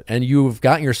side of it. And you've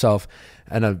gotten yourself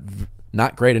in a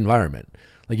not great environment.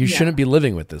 You shouldn't be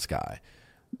living with this guy.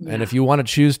 Yeah. And if you want to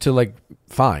choose to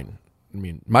fine. I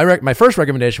mean, my first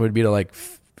recommendation would be to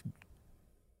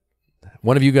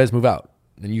one of you guys move out.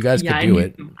 And you guys could do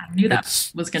it. I knew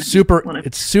that was going to be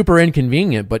it's super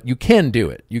inconvenient, but you can do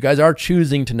it. You guys are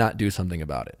choosing to not do something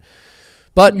about it.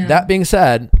 But that being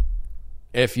said,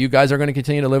 if you guys are going to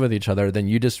continue to live with each other, then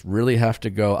you just really have to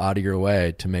go out of your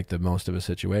way to make the most of a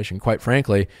situation. Quite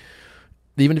frankly,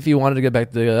 even if you wanted to get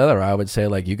back together, I would say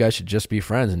you guys should just be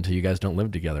friends until you guys don't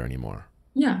live together anymore.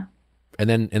 Yeah. And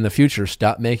then in the future,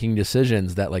 stop making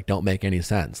decisions that don't make any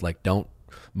sense. Don't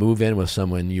move in with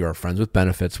someone you are friends with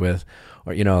benefits with,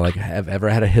 or have ever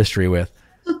had a history with.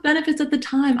 With benefits at the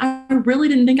time, I really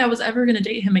didn't think I was ever going to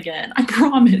date him again. I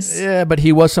promise. Yeah, but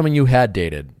he was someone you had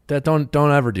dated. Don't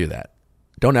ever do that.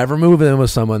 Don't ever move in with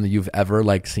someone that you've ever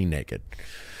seen naked.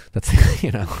 That's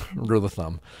rule of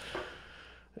thumb.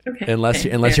 Okay. Unless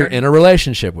you're in a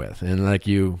relationship with, and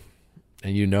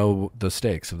you know the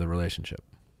stakes of the relationship.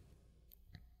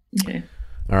 Okay.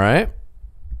 All right.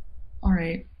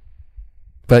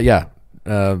 But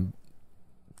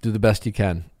do the best you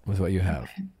can with what you have.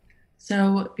 Okay.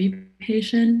 So be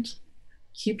patient,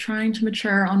 keep trying to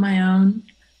mature on my own,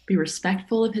 be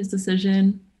respectful of his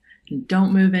decision, and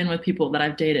don't move in with people that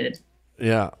I've dated.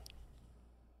 Yeah.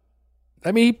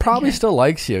 I mean, he probably still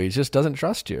likes you. He just doesn't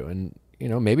trust you. And,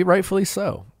 maybe rightfully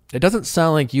so. It doesn't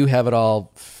sound like you have it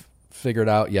all figured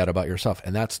out yet about yourself.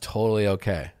 And that's totally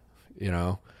okay,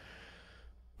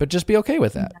 But just be okay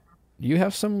with that. You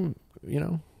have some,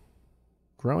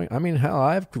 growing. I mean, hell,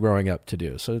 I have growing up to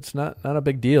do. So it's not a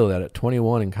big deal that at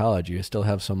 21 in college, you still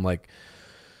have some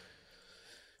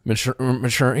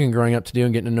maturing and growing up to do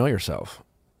and getting to know yourself.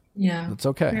 Yeah. It's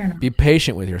okay. Be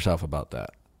patient with yourself about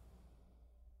that.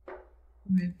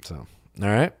 Okay. So, all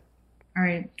right. All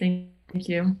right. Thank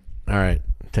you. All right.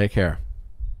 Take care.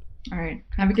 All right.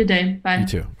 Have a good day. Bye. You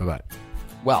too. Bye-bye.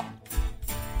 Well,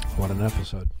 what an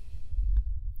episode.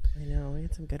 I know. We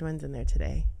had some good ones in there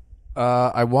today.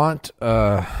 I want,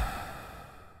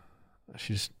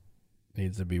 she just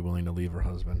needs to be willing to leave her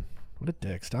husband. What a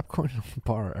dick. Stop going to the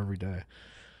bar every day.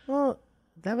 Well,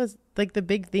 that was the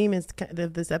big theme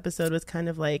of this episode was kind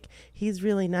of he's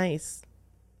really nice,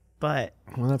 but.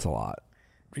 Well, that's a lot.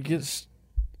 Because,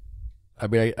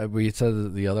 we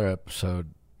said the other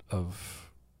episode of,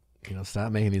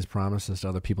 stop making these promises to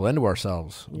other people and to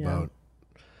ourselves about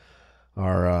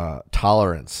our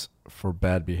tolerance for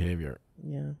bad behavior.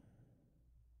 Yeah.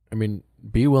 I mean,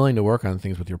 be willing to work on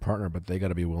things with your partner, but they got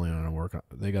to be willing to work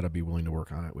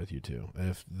on it with you too. And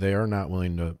if they're not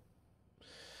willing to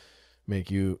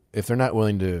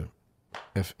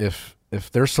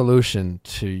if their solution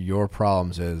to your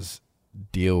problems is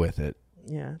deal with it.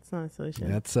 Yeah, it's not a solution.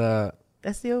 That's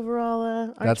the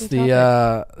overall that's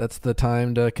the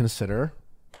time to consider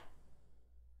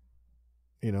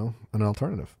an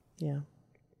alternative. Yeah.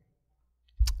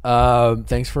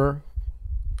 Thanks for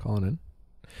calling in.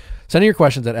 Send in your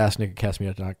questions at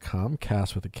asknick@castmedia.com,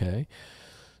 cast with a K.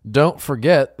 Don't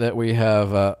forget that we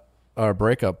have our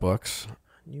breakup books.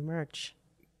 New merch.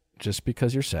 Just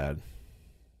because you're sad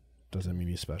doesn't mean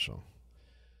you're special.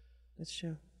 That's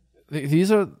true.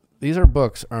 These are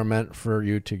books are meant for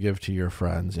you to give to your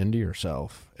friends and to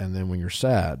yourself. And then when you're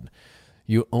sad,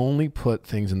 you only put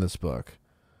things in this book.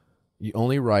 You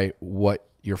only write what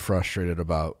you're frustrated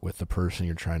about with the person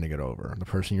you're trying to get over. The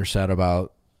person you're sad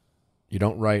about, you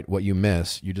don't write what you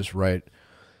miss. You just write,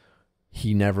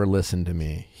 he never listened to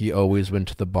me. He always went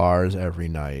to the bars every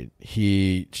night.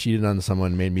 He cheated on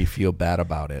someone, made me feel bad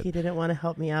about it. He didn't want to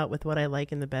help me out with what I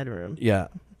like in the bedroom. Yeah.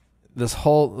 The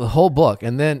whole book.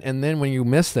 And then when you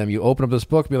miss them, you open up this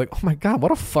book and be like, oh my God,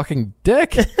 what a fucking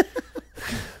dick.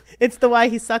 It's the Why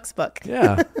He Sucks book.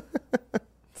 Yeah.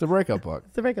 It's a breakup book.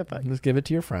 It's a breakup book. Just give it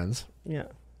to your friends. Yeah.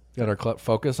 Got our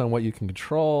focus on what you can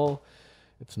control.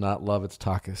 It's not love, it's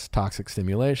toxic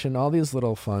stimulation. All these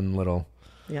little fun little.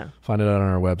 Yeah. Find it on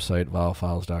our website,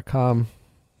 vilefiles.com.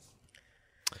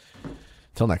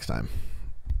 Till next time.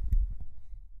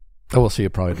 We'll see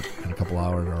you probably in a couple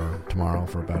hours or tomorrow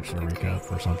for a Bachelor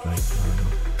recap or something.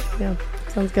 Yeah,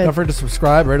 sounds good. Don't forget to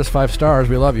subscribe, rate us 5 stars.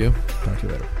 We love you. Talk to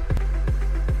you later.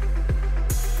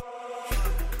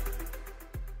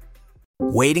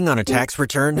 Waiting on a tax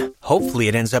return? Hopefully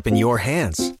it ends up in your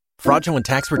hands. Fraudulent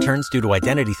tax returns due to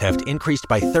identity theft increased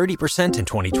by 30% in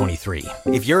 2023.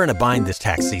 If you're in a bind this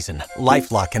tax season,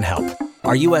 LifeLock can help.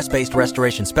 Our U.S.-based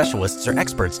restoration specialists are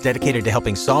experts dedicated to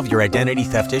helping solve your identity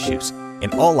theft issues.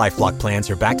 And all LifeLock plans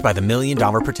are backed by the $1 Million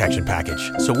Protection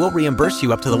Package. So we'll reimburse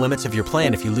you up to the limits of your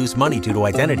plan if you lose money due to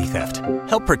identity theft.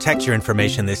 Help protect your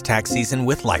information this tax season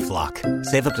with LifeLock.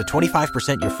 Save up to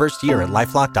 25% your first year at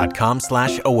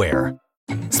LifeLock.com/aware.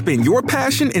 Spin your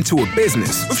passion into a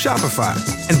business with Shopify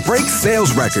and break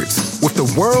sales records with the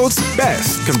world's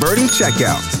best converting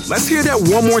checkout. Let's hear that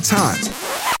one more time.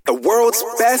 The world's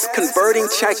best converting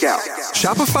checkout.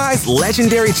 Shopify's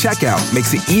legendary checkout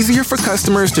makes it easier for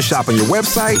customers to shop on your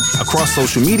website, across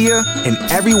social media, and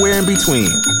everywhere in between.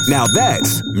 Now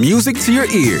that's music to your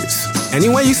ears. Any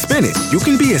way you spin it, you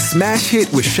can be a smash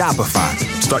hit with Shopify.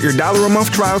 Start your $1 a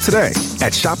month trial today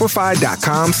at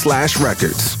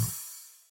shopify.com/records.